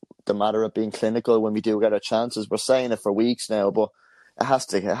just the matter of being clinical when we do get our chances. We're saying it for weeks now, but it has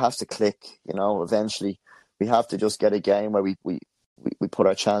to click. Eventually we have to just get a game where we put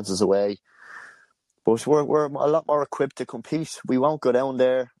our chances away. But we're a lot more equipped to compete. We won't go down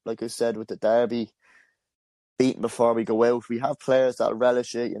there, like I said, with the derby, beaten before we go out. We have players that'll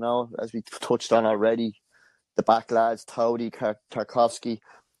relish it, as we touched on already. The back lads, Tody, Tarkovsky,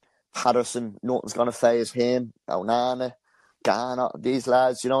 Patterson, nothing's going to faze him. Onana, Ghana, these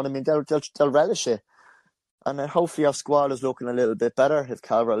lads, you know what I mean? They'll relish it. And then hopefully our squad is looking a little bit better. If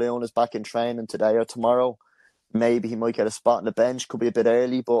Calvert-Lewin is back in training today or tomorrow, maybe he might get a spot on the bench. Could be a bit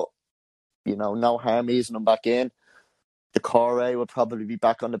early, but, no harm easing him back in. Decore will probably be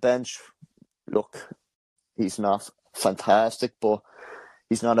back on the bench. Look, he's not fantastic, but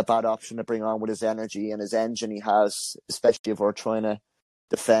he's not a bad option to bring on with his energy and his engine he has, especially if we're trying to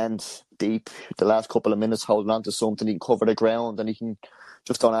defend deep. The last couple of minutes holding on to something, he can cover the ground and he can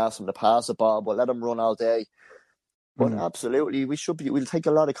just don't ask him to pass the ball, but let him run all day. But absolutely, we'll take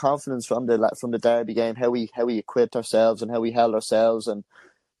a lot of confidence from the derby game, how we equipped ourselves and how we held ourselves, and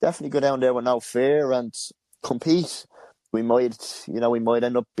definitely go down there with no fear and compete. We might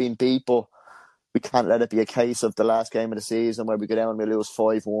end up being beat, but we can't let it be a case of the last game of the season where we go down and we lose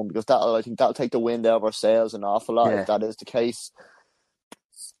 5-1, because I think that'll take the wind out of our sails an awful lot if that is the case.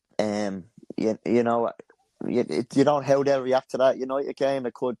 You don't know how they'll react to that United game.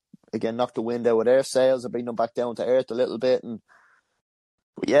 It could again knock the wind out of their sails and bring them back down to earth a little bit.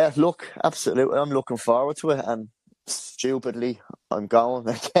 But yeah, look, absolutely, I'm looking forward to it. And stupidly, I'm going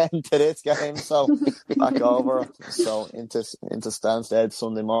again to this game. So back over, so into Stansted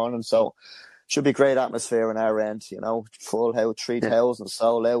Sunday morning. So should be a great atmosphere in our end. Full house, 3,000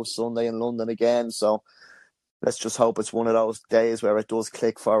 sold out Sunday in London again. So let's just hope it's one of those days where it does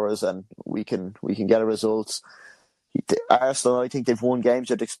click for us and we can get a result. Arsenal, I think they've won games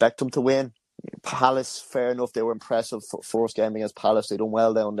you'd expect them to win. Palace, fair enough, they were impressive. First game against Palace, they done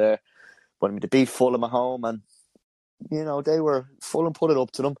well down there. But they beat Fulham at home, and Fulham put it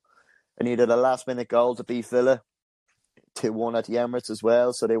up to them. They needed a last-minute goal to beat Villa 2-1 at the Emirates as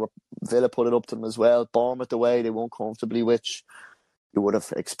well. So Villa put it up to them as well. Bournemouth away, they won comfortably, which you would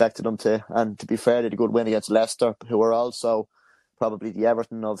have expected them to. And to be fair, they had a good win against Leicester, who are also probably the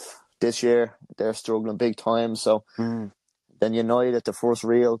Everton of this year. They're struggling big time. So then United, the first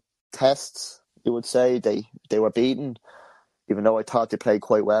real tests, you would say, they were beaten, even though I thought they played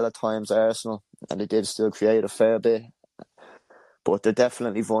quite well at times, Arsenal, and they did still create a fair bit. But they're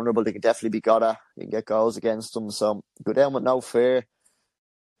definitely vulnerable. They can definitely be got at. You can get goals against them. So go down with no fear.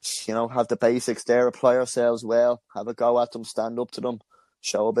 Have the basics there, apply ourselves well, have a go at them, stand up to them,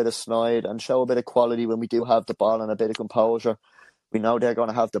 show a bit of snide and show a bit of quality when we do have the ball and a bit of composure. We know they're going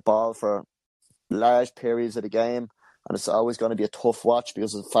to have the ball for large periods of the game, and it's always going to be a tough watch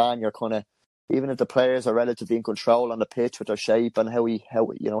because as a fan, you're kind of, even if the players are relatively in control on the pitch with their shape and how we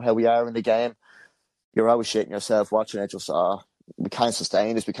are in the game, you're always shitting yourself watching it. Just we can't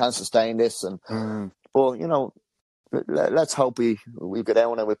sustain this, and but let's hope we go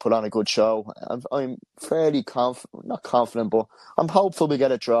down and we put on a good show. I'm fairly not confident, but I'm hopeful we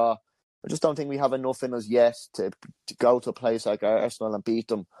get a draw. I just don't think we have enough in us yet to go to a place like Arsenal and beat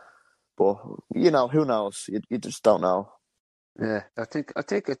them. But who knows? You just don't know. Yeah, I think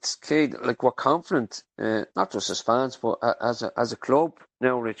it's key. Like, we're confident, not just as fans, but as a club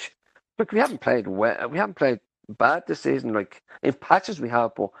now, Rich. Look, we haven't played well. We haven't played bad this season. Like, in patches we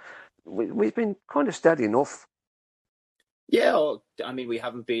have, but we've been kind of steady enough. Yeah, we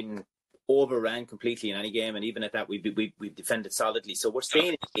haven't been overran completely in any game, and even at that, we've defended solidly. So we're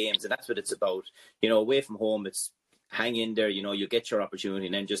staying in games, and that's what it's about. Away from home, it's hang in there. You get your opportunity,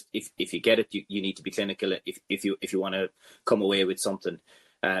 and then just if you get it, you need to be clinical. If you want to come away with something,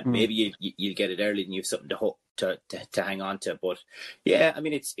 maybe you get it early, and you have something to hang on to. But yeah,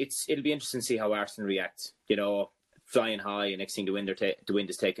 it'll be interesting to see how Arsenal react. Flying high, and next thing the wind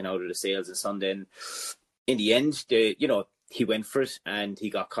is taken out of the sails on Sunday. And in the end, he went for it and he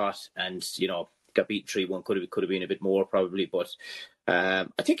got caught and, got beaten 3-1. Could have been a bit more probably, but I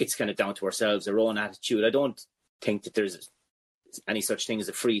think it's kind of down to ourselves, our own attitude. I don't think that there's any such thing as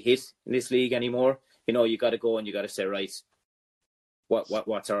a free hit in this league anymore. You got to go and you got to say, right,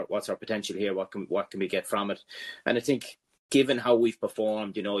 what's our potential here? What can we get from it? And I think given how we've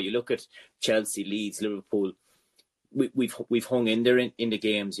performed, you look at Chelsea, Leeds, Liverpool. We've hung in there in the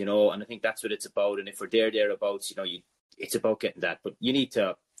games, and I think that's what it's about. And if we're thereabouts, it's about getting that. But you need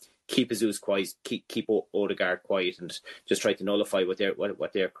to keep Jesus quiet, keep Odegaard quiet, and just try to nullify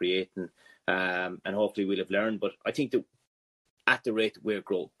what they're creating. And hopefully we'll have learned. But I think that at the rate that we're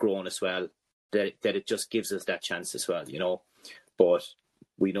growing as well, that it just gives us that chance as well. but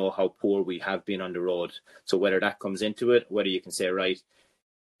we know how poor we have been on the road. So whether that comes into it, whether you can say, right,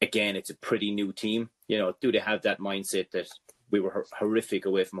 again, it's a pretty new team. Do they have that mindset that we were horrific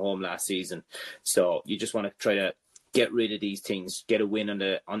away from home last season? So you just want to try to get rid of these things, get a win on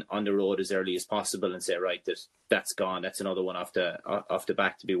the road as early as possible, and say, right, that's gone. That's another one off the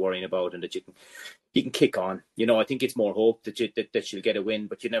back to be worrying about, and that you can kick on. I think it's more hope that you'll get a win,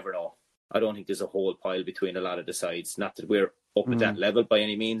 but you never know. I don't think there's a whole pile between a lot of the sides. Not that we're up at that level by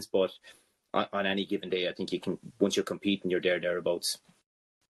any means, but on any given day, I think you can, once you're competing, you're thereabouts.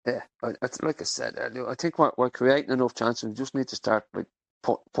 Yeah, like I said earlier, I think we're creating enough chances. We just need to start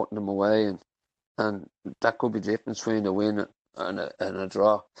putting them away, and that could be the difference between a win and a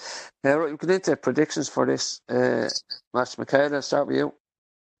draw. Right, we get into predictions for this match. Michaela, start with you.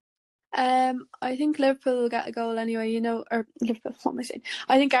 I think Liverpool will get a goal anyway, or Liverpool, what am I saying?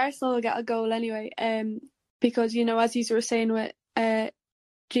 I think Arsenal will get a goal anyway, because, as you were saying with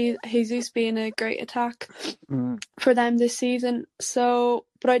Jesus being a great attack for them this season. So,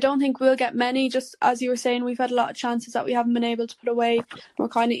 but I don't think we'll get many, just as you were saying, we've had a lot of chances that we haven't been able to put away. We're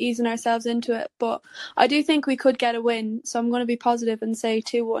kind of easing ourselves into it, but I do think we could get a win, so I'm going to be positive and say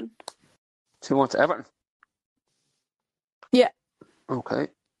 2-1. 2-1 to Everton? Yeah. Okay.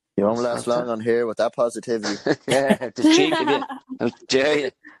 You won't last long on here with that positivity. Yeah, the cheek of you. How dare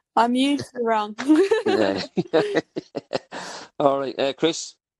you? I'm usually wrong. Yeah. All right,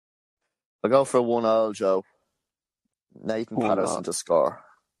 Chris? I'll go for a 1-1, Joe. Nathan Patterson to score.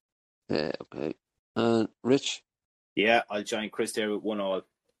 Yeah, okay. And Rich? Yeah, I'll join Chris there with 1-1.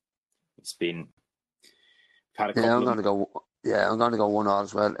 It's been had a couple. Yeah, I'm gonna go 1-1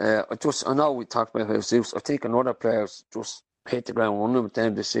 as well. I know we talked about Jesus. I think another player's just hit the ground running with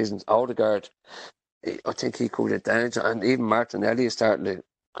them this season. Odegaard, I think he could have danger, and even Martinelli is starting to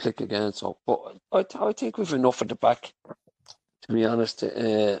click again. So, but I think we've enough at the back. To be honest,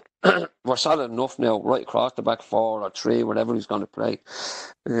 we're solid enough now, right across the back 4 or 3, whatever he's going to play.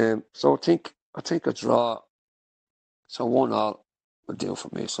 So I think a draw. So 1-1 would do for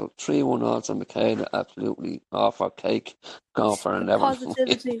me. So 3-1 odds on Michaela, absolutely off our cake, going for an Everton.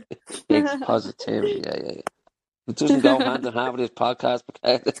 Positivity. It's positivity, yeah. It doesn't go hand in hand with this podcast,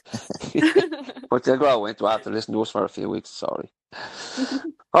 Michaela. But they'll grow into after listening to us for a few weeks. Sorry.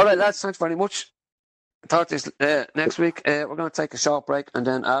 All right, lads, thanks very much. Talk to you next week. We're going to take a short break, and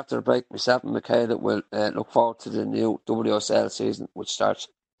then after the break, myself and Michaela will look forward to the new WSL season, which starts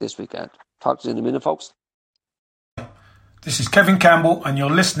this weekend. Talk to you in a minute, folks. This is Kevin Campbell, and you're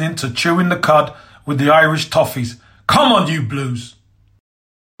listening to Chewing the Cud with the Irish Toffees. Come on, you Blues!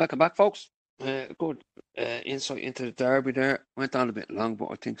 Welcome back, folks. Good insight into the derby there. Went on a bit long, but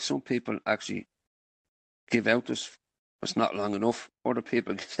I think some people actually give out this. It's not long enough. Other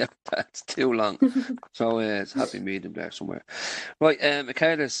people give out that it's too long. So it's a happy medium there somewhere. Right,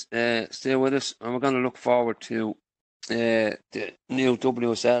 Michaela's still with us, and we're going to look forward to the new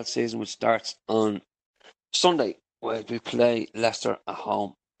WSL season, which starts on Sunday, where we play Leicester at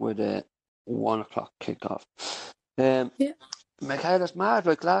home with a 1:00 kickoff. Michaela's mad.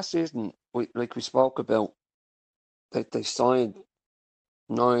 Like last season, we spoke about, they signed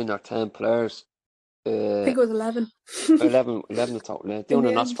 9 or 10 players. I think it was 11. 11 in total. Yeah. Doing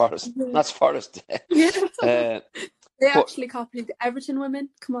it, that's Forest. That's Forest. Yeah. They actually copied the Everton women.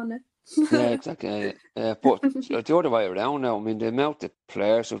 Come on now. Yeah, exactly. But the other way around now, I mean, the amount of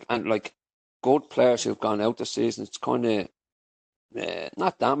players and good players who've gone out this season, it's kind of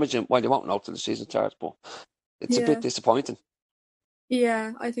not damaging. Well, you won't know till the season starts, but it's a bit disappointing.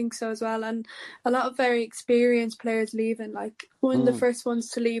 Yeah, I think so as well. And a lot of very experienced players leaving. Like one of the first ones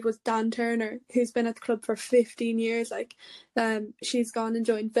to leave was Dan Turner, who's been at the club for 15 years. Like, she's gone and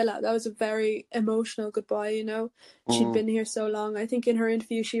joined Villa. That was a very emotional goodbye, She'd been here so long. I think in her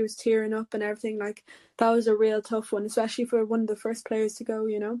interview she was tearing up and everything. Like, that was a real tough one, especially for one of the first players to go,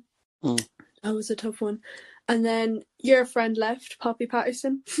 That was a tough one. And then your friend left, Poppy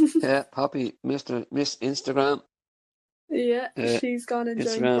Patterson. Yeah, Poppy, Miss Instagram. Yeah, she's gone and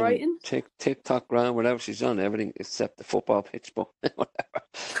joined Brighton. TikTok, ground, whatever, she's on everything except the football pitch, but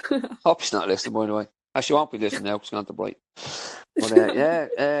whatever. Hope she's not listening, by the way. She won't be listening now, she's gone to Brighton. But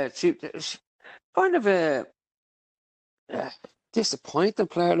she's kind of a disappointing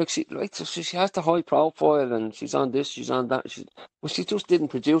player. Like she has the high profile, and she's on this, she's on that. She just didn't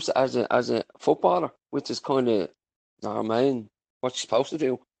produce it as a footballer, which is kind of what she's supposed to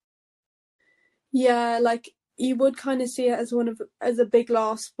do. Yeah, like, you would kind of see it as a big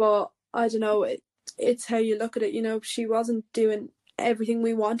loss, but I don't know. It's how you look at it. She wasn't doing everything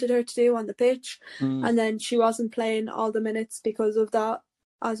we wanted her to do on the pitch, and then she wasn't playing all the minutes because of that.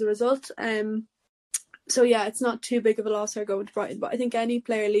 As a result, So yeah, it's not too big of a loss her going to Brighton, but I think any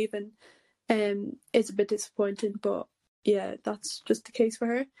player leaving is a bit disappointing, but yeah, that's just the case for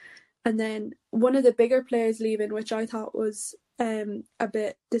her. And then one of the bigger players leaving, which I thought was a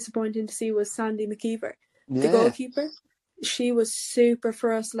bit disappointing to see, was Sandy McKeever, the goalkeeper. She was super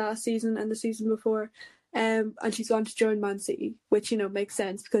for us last season and the season before, and she's gone to join Man City, which makes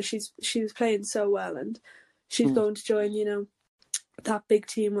sense because she was playing so well, and she's going to join that big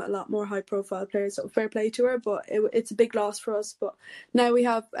team with a lot more high profile players. So fair play to her, but it's a big loss for us. But now we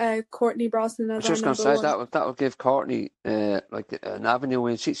have Courtney Brosnan as our number one. I was just going to say that would give Courtney like an avenue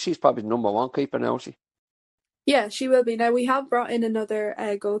in. She's probably the number one keeper now, is she? Yeah, she will be. Now we have brought in another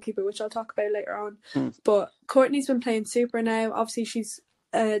goalkeeper, which I'll talk about later on. But Courtney's been playing super now. Obviously, she's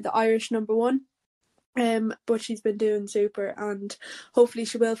the Irish number one. But she's been doing super, and hopefully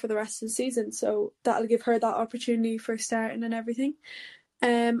she will for the rest of the season. So that'll give her that opportunity for starting and everything.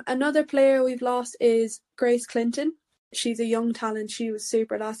 Another player we've lost is Grace Clinton. She's a young talent. She was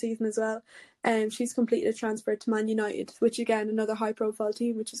super last season as well. She's completed a transfer to Man United, which again another high profile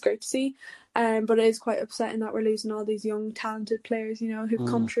team, which is great to see. But it is quite upsetting that we're losing all these young talented players, who've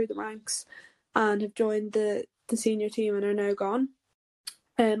come through the ranks and have joined the senior team and are now gone.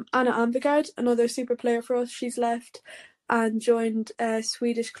 Anna Anvegard, another super player for us, she's left and joined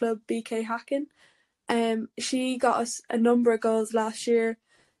Swedish club BK Häcken. She got us a number of goals last year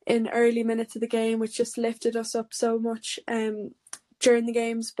in early minutes of the game, which just lifted us up so much during the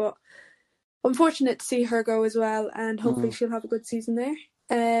games. But unfortunate to see her go as well, and hopefully she'll have a good season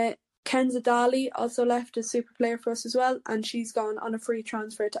there. Kenza Dali also left as super player for us as well, and she's gone on a free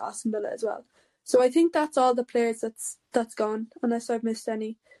transfer to Aston Villa as well. So I think that's all the players that's gone, unless I've missed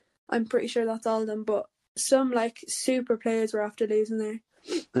any. I'm pretty sure that's all of them, but some super players were after losing there.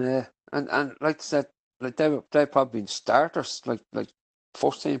 Yeah, and like I said, they've probably been starters, like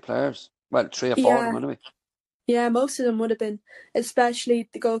first team players. Well, 3 or 4 of them anyway. Yeah, most of them would have been, especially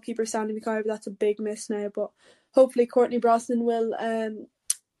the goalkeeper Sandy McKeever. That's a big miss now, but hopefully Courtney Brosnan will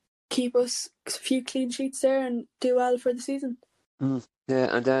keep us a few clean sheets there and do well for the season.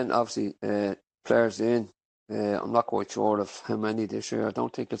 Yeah, and then obviously players in. I'm not quite sure of how many this year. I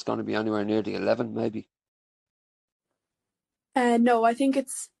don't think it's going to be anywhere near the 11, maybe. No, I think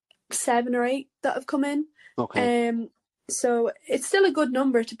it's 7 or 8 that have come in. Okay. So it's still a good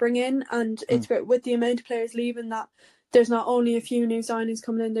number to bring in, and it's great with the amount of players leaving that there's not only a few new signings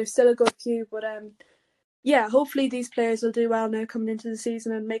coming in, there's still a good few. But yeah, hopefully these players will do well now coming into the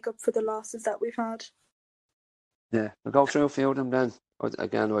season and make up for the losses that we've had. Yeah, I'll go through a few of them then.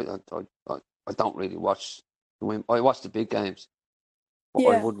 Again, I don't really watch the win. I watch the big games, but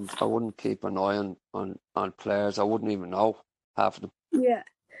I wouldn't keep an eye on players. I wouldn't even know half of them. Yeah.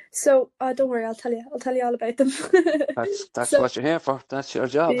 So don't worry, I'll tell you all about them. That's what you're here for. That's your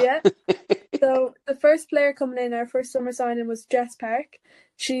job. Yeah. So the first player coming in, our first summer signing, was Jess Park.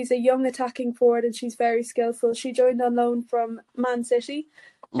 She's a young attacking forward and she's very skillful. She joined on loan from Man City.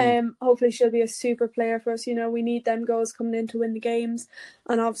 Hopefully she'll be a super player for us. We need them goals coming in to win the games,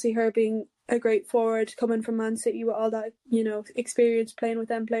 and obviously her being a great forward coming from Man City with all that experience playing with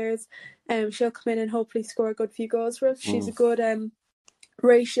them players, she'll come in and hopefully score a good few goals for us. She's a good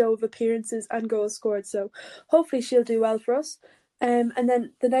ratio of appearances and goals scored, so hopefully she'll do well for us. And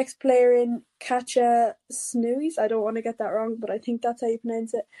then the next player in, Katja Snoeys, I don't want to get that wrong, but I think that's how you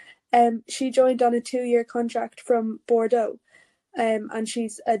pronounce it. She joined on a 2-year contract from Bordeaux, and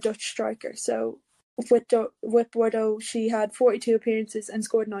she's a Dutch striker. So with Bordeaux, she had 42 appearances and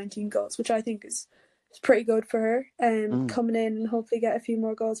scored 19 goals, which I think is pretty good for her. Coming in and hopefully get a few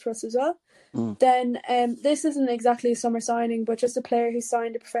more goals for us as well. Then this isn't exactly a summer signing, but just a player who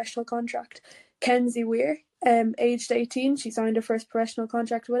signed a professional contract, Kenzie Weir. Aged 18, she signed her first professional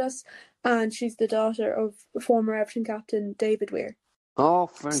contract with us, and she's the daughter of former Everton captain David Weir.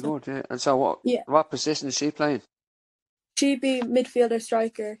 Oh, very good. Yeah. And so what position is she playing? She'd be midfielder,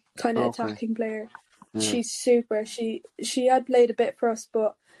 striker, kind of attacking player. Yeah. She's super. She had played a bit for us,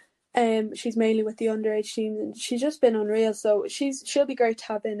 but she's mainly with the underage team, and she's just been unreal. So she'll be great to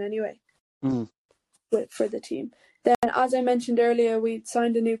have in anyway. For the team. Then, as I mentioned earlier, we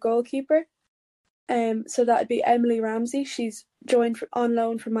signed a new goalkeeper. So that'd be Emily Ramsey. She's joined on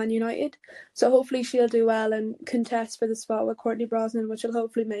loan from Man United. So hopefully she'll do well and contest for the spot with Courtney Brosnan, which will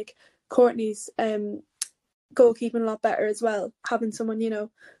hopefully make Courtney's goalkeeping a lot better as well, having someone,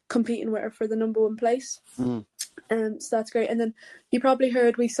 competing with her for the number 1 place. So that's great. And then you probably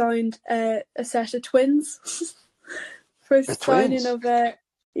heard we signed a set of twins. First signing of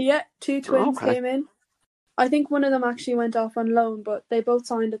 2 twins came in. I think one of them actually went off on loan, but they both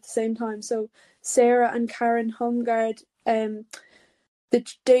signed at the same time. So Sarah and Karen Humgaard, the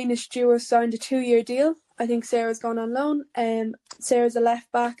Danish duo, signed a 2-year deal, I think Sarah's gone on loan. Sarah's a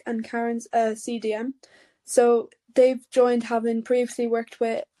left back and Karen's a CDM. So they've joined, having previously worked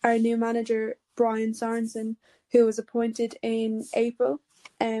with our new manager, Brian Sorensen, who was appointed in April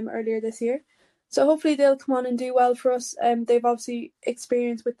earlier this year. So hopefully they'll come on and do well for us. They've obviously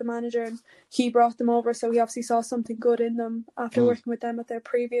experience with the manager, and he brought them over, so he obviously saw something good in them after working with them at their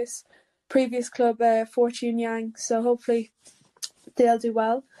previous club, Fortune Yang. So hopefully they'll do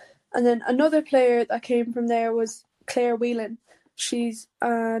well. And then another player that came from there was Claire Whelan. She's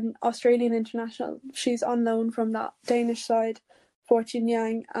an Australian international. She's on loan from that Danish side, Fortune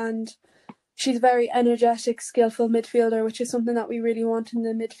Yang, and she's a very energetic, skillful midfielder, which is something that we really want in the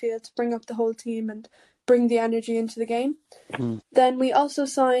midfield, to bring up the whole team and bring the energy into the game. Then we also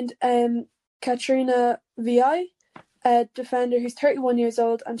signed Katrina Vi, a defender who's 31 years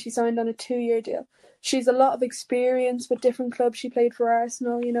old, and she signed on a 2-year deal. She's a lot of experience with different clubs. She played for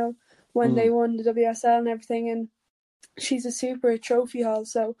Arsenal, when they won the WSL and everything, and she's a super trophy haul.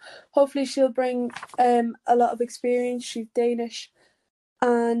 So hopefully she'll bring a lot of experience. She's Danish.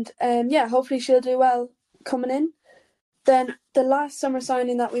 And hopefully she'll do well coming in. Then the last summer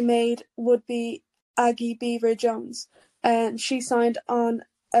signing that we made would be Aggie Beaver Jones. And she signed on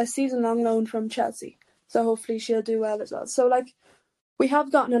a season-long loan from Chelsea. So hopefully she'll do well as well. So we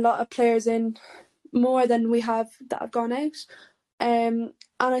have gotten a lot of players in, more than we have that have gone out. And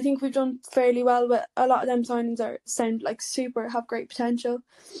I think we've done fairly well with a lot of them. Signings sound like super, have great potential.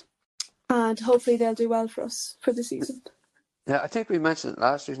 And hopefully they'll do well for us for the season. Yeah, I think we mentioned it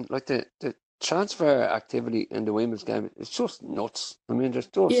last season, the transfer activity in the women's game, it's just nuts. I mean, there's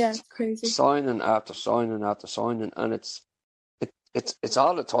just crazy. signing after signing after signing, and it's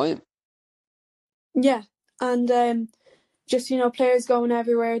all the time. Yeah, and just, players going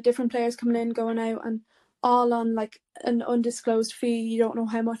everywhere, different players coming in, going out, and all on an undisclosed fee. You don't know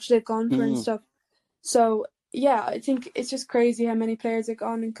how much they've gone for and stuff. So yeah, I think it's just crazy how many players are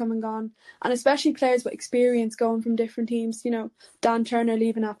gone and come and gone, and especially players with experience going from different teams. Dan Turner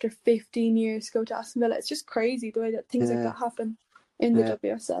leaving after 15 years to go to Aston Villa. It's just crazy the way that things like that happen in the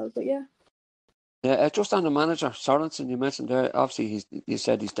WSL. But yeah. Yeah, just on the manager, Sorensen, you mentioned there, obviously you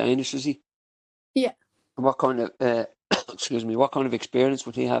said he's Danish, is he? Yeah. What kind of what kind of experience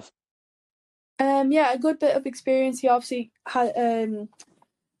would he have? A good bit of experience. He obviously had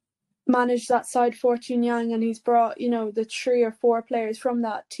managed that side, Fortune Yang, and he's brought, the 3 or 4 players from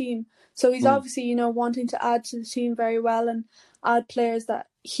that team. So he's obviously, wanting to add to the team very well and add players that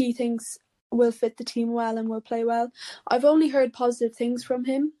he thinks will fit the team well and will play well. I've only heard positive things from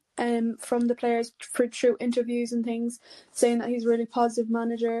him, from the players through interviews and things, saying that he's a really positive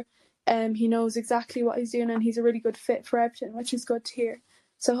manager. He knows exactly what he's doing, and he's a really good fit for Everton, which is good to hear.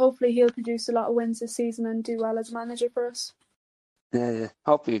 So hopefully he'll produce a lot of wins this season and do well as manager for us. Yeah.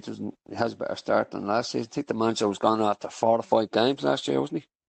 Hopefully he has a better start than last season. I think the manager was gone after 4 or 5 games last year, wasn't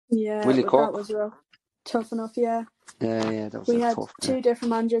he? Yeah, Willie Cook. That was rough. Tough enough, yeah. Yeah, that was we had tough. 2 different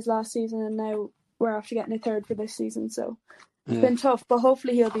managers last season, and now we're after getting a third for this season. So it's been tough, but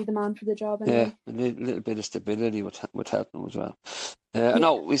hopefully he'll be the man for the job anyway. Yeah, a little bit of stability would help him as well. I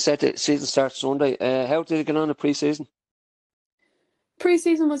know we said the season starts Sunday. How did it get on the pre-season?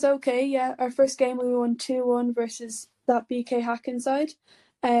 Pre-season was okay, yeah. Our first game we won 2-1 versus that BK Hacken side.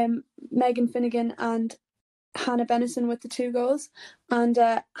 Megan Finnegan and Hannah Bennison with the 2 goals. And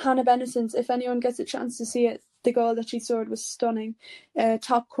Hannah Bennison's, if anyone gets a chance to see it, the goal that she scored was stunning.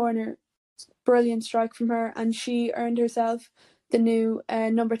 Top corner, brilliant strike from her, and she earned herself the new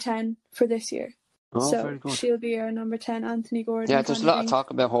number 10 for this year. So very good. She'll be our number 10, Anthony Gordon. Yeah, there's a lot of talk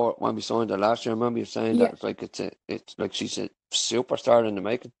about her when we signed her last year. I remember you saying that it's like she's a superstar in the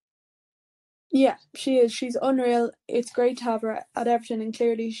making. Yeah, she is. She's unreal. It's great to have her at Everton, and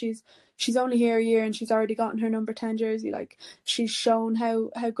clearly she's only here a year and she's already gotten her number 10 jersey. She's shown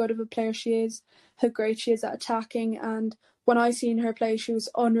how good of a player she is, how great she is at attacking, and when I seen her play, she was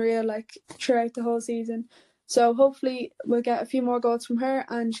unreal throughout the whole season. So hopefully we'll get a few more goals from her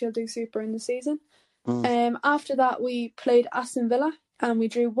and she'll do super in the season. After that, we played Aston Villa and we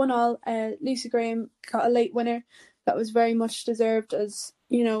drew 1-1. Lisa Graham got a late winner that was very much deserved, as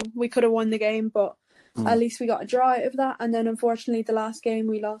we could have won the game, but at least we got a draw out of that. And then unfortunately the last game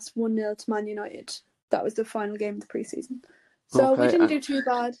we lost 1-0 to Man United. That was the final game of the pre-season. So we didn't do too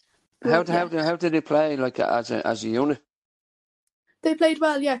bad. How did they play as a unit? They played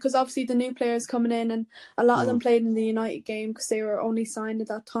well, yeah, because obviously the new players coming in, and a lot of them played in the United game because they were only signed at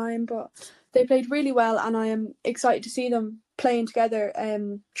that time. But they played really well, and I am excited to see them playing together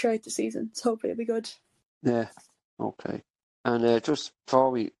throughout the season. So hopefully it'll be good. Yeah, okay. And just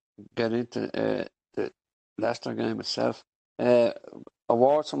before we get into the Leicester game itself,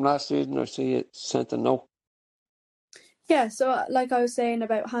 awards from last season, I see it sent a note. Yeah, so like I was saying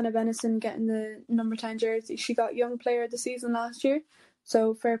about Hannah Bennison getting the number 10 jersey, she got Young Player of the Season last year,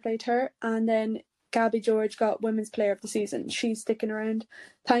 so fair play to her. And then Gabby George got Women's Player of the Season. She's sticking around.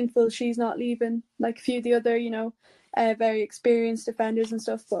 Thankful she's not leaving like a few of the other, very experienced defenders and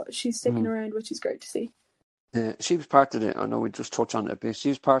stuff, but she's sticking around, which is great to see. She was part of I know we just touched on it a bit, she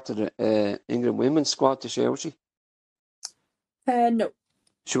was part of the England women's squad this year, was she? No.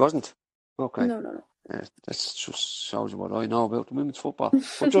 She wasn't? Okay. No. That just shows you what I know about the women's football.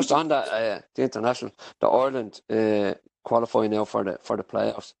 But just on that, the international, the Ireland qualifying now for the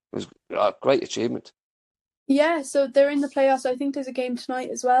playoffs, it was a great achievement. Yeah, so they're in the playoffs. I think there's a game tonight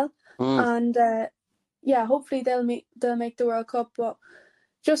as well, and hopefully they'll make the World Cup. But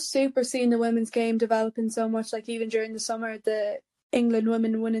just super seeing the women's game developing so much. Like even during the summer, the England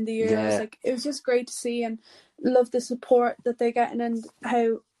women winning the Euros, like it was just great to see, and love the support that they're getting and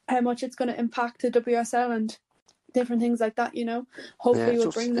how much it's going to impact the WSL and different things like that. Hopefully we'll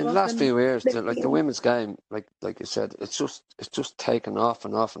bring them in up. The last few years, the women's game, like you said, it's just taken off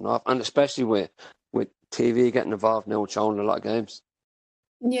and off and off, and especially with TV getting involved now, showing a lot of games.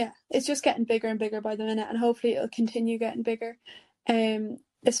 Yeah, it's just getting bigger and bigger by the minute, and hopefully it'll continue getting bigger.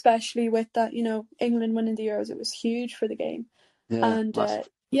 Especially with that, England winning the Euros, it was huge for the game. Yeah, and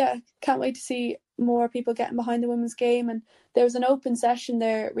can't wait to see more people getting behind the women's game. And there was an open session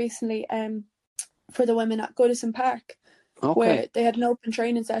there recently for the women at Goodison Park, where they had an open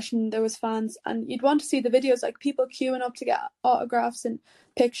training session. There was fans, and you'd want to see the videos, like people queuing up to get autographs and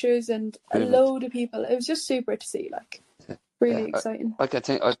pictures, and brilliant. A load of people. It was just super to see, like really exciting. Like I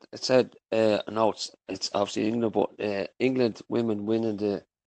think I said, no, it's obviously England, but England women winning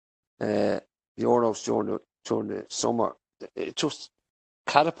the Euros during the summer, it just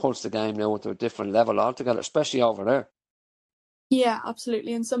catapults the game now into a different level altogether, especially over there. Yeah,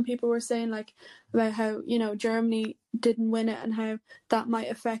 absolutely. And some people were saying like about how, Germany didn't win it and how that might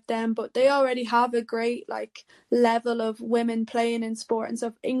affect them, but they already have a great like level of women playing in sport and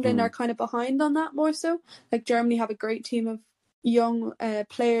stuff. England are kind of behind on that more so. Like Germany have a great team of young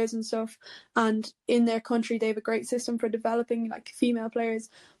players and stuff, and in their country they have a great system for developing like female players,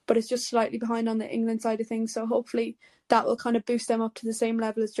 but it's just slightly behind on the England side of things. So hopefully that will kind of boost them up to the same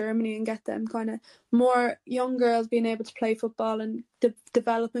level as Germany and get them kind of more young girls being able to play football and the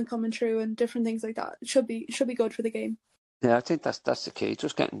development coming through and different things like that. It should be good for the game. Yeah, I think that's the key.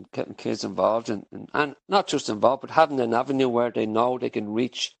 Just getting kids involved and not just involved, but having an avenue where they know they can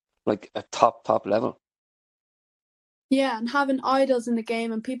reach like a top level. Yeah, and having idols in the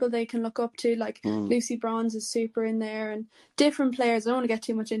game and people they can look up to, like Lucy Bronze is super in there, and different players. I don't want to get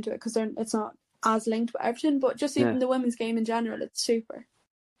too much into it because it's not as linked with everything, but just even the women's game in general, it's super.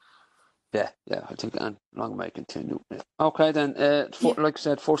 Yeah, I think and long may continue. Okay, then, like I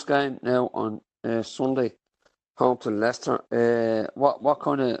said, first game now on Sunday, home to Leicester. What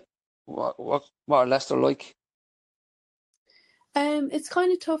are Leicester like? It's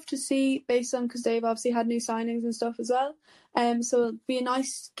kind of tough to see based on because they've obviously had new signings and stuff as well. So it'll be a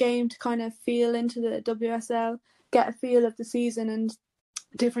nice game to kind of feel into the WSL, get a feel of the season and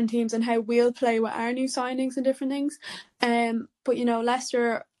different teams and how we'll play with our new signings and different things. But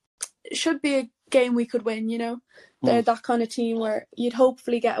Leicester should be a game we could win. They're that kind of team where you'd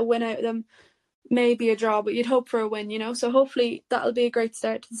hopefully get a win out of them, maybe a draw, but you'd hope for a win. So hopefully that'll be a great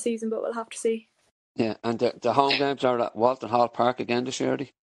start to the season, but we'll have to see. Yeah, and the home games are at Walton Hall Park again this year, are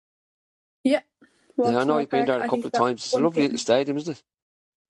they? Yeah. I know you've been there a couple of times. It's a lovely little stadium, isn't it?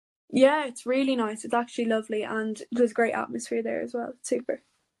 Yeah, it's really nice. It's actually lovely, and there's great atmosphere there as well. It's super.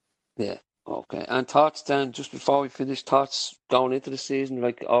 Yeah, okay. And thoughts then, just before we finish, thoughts going into the season,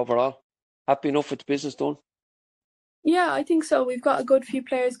 like overall? Happy enough with the business done? Yeah, I think so. We've got a good few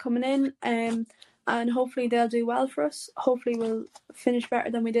players coming in, and hopefully they'll do well for us. Hopefully we'll finish better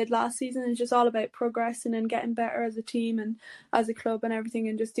than we did last season. It's just all about progressing and getting better as a team and as a club and everything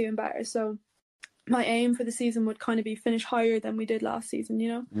and just doing better. So my aim for the season would kind of be finish higher than we did last season,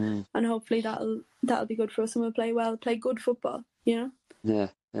 and hopefully that'll be good for us and we'll play well, play good football, Yeah.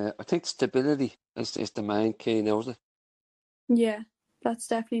 I think stability is the main key now, isn't it? Yeah, that's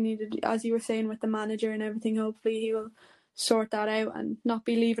definitely needed. As you were saying with the manager and everything, hopefully he will sort that out and not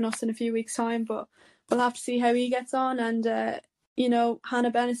be leaving us in a few weeks' time, but we'll have to see how he gets on. And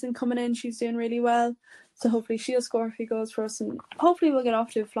Hannah Bennison coming in, she's doing really well, so hopefully she'll score a few goals for us and hopefully we'll get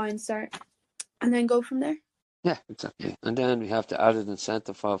off to a flying start and then go from there. Yeah, exactly. And then we have the added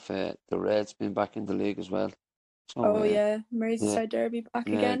incentive of the Reds being back in the league as well. So, Merseyside Derby back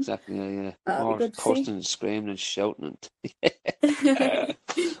again. Yeah, exactly. Yeah. That'll be good to cussing see. and screaming and shouting.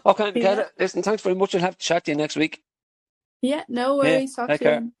 Okay, Michaela, listen, thanks very much. I'll have to chat to you next week. Yeah, no worries. Talk take to you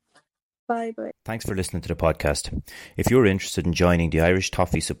care. then. Bye. Thanks for listening to the podcast. If you're interested in joining the Irish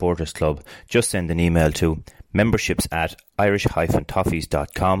Toffee Supporters Club, just send an email to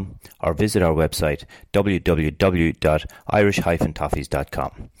memberships@irish-toffees.com or visit our website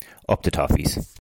www.irish-toffees.com. Up the Toffees.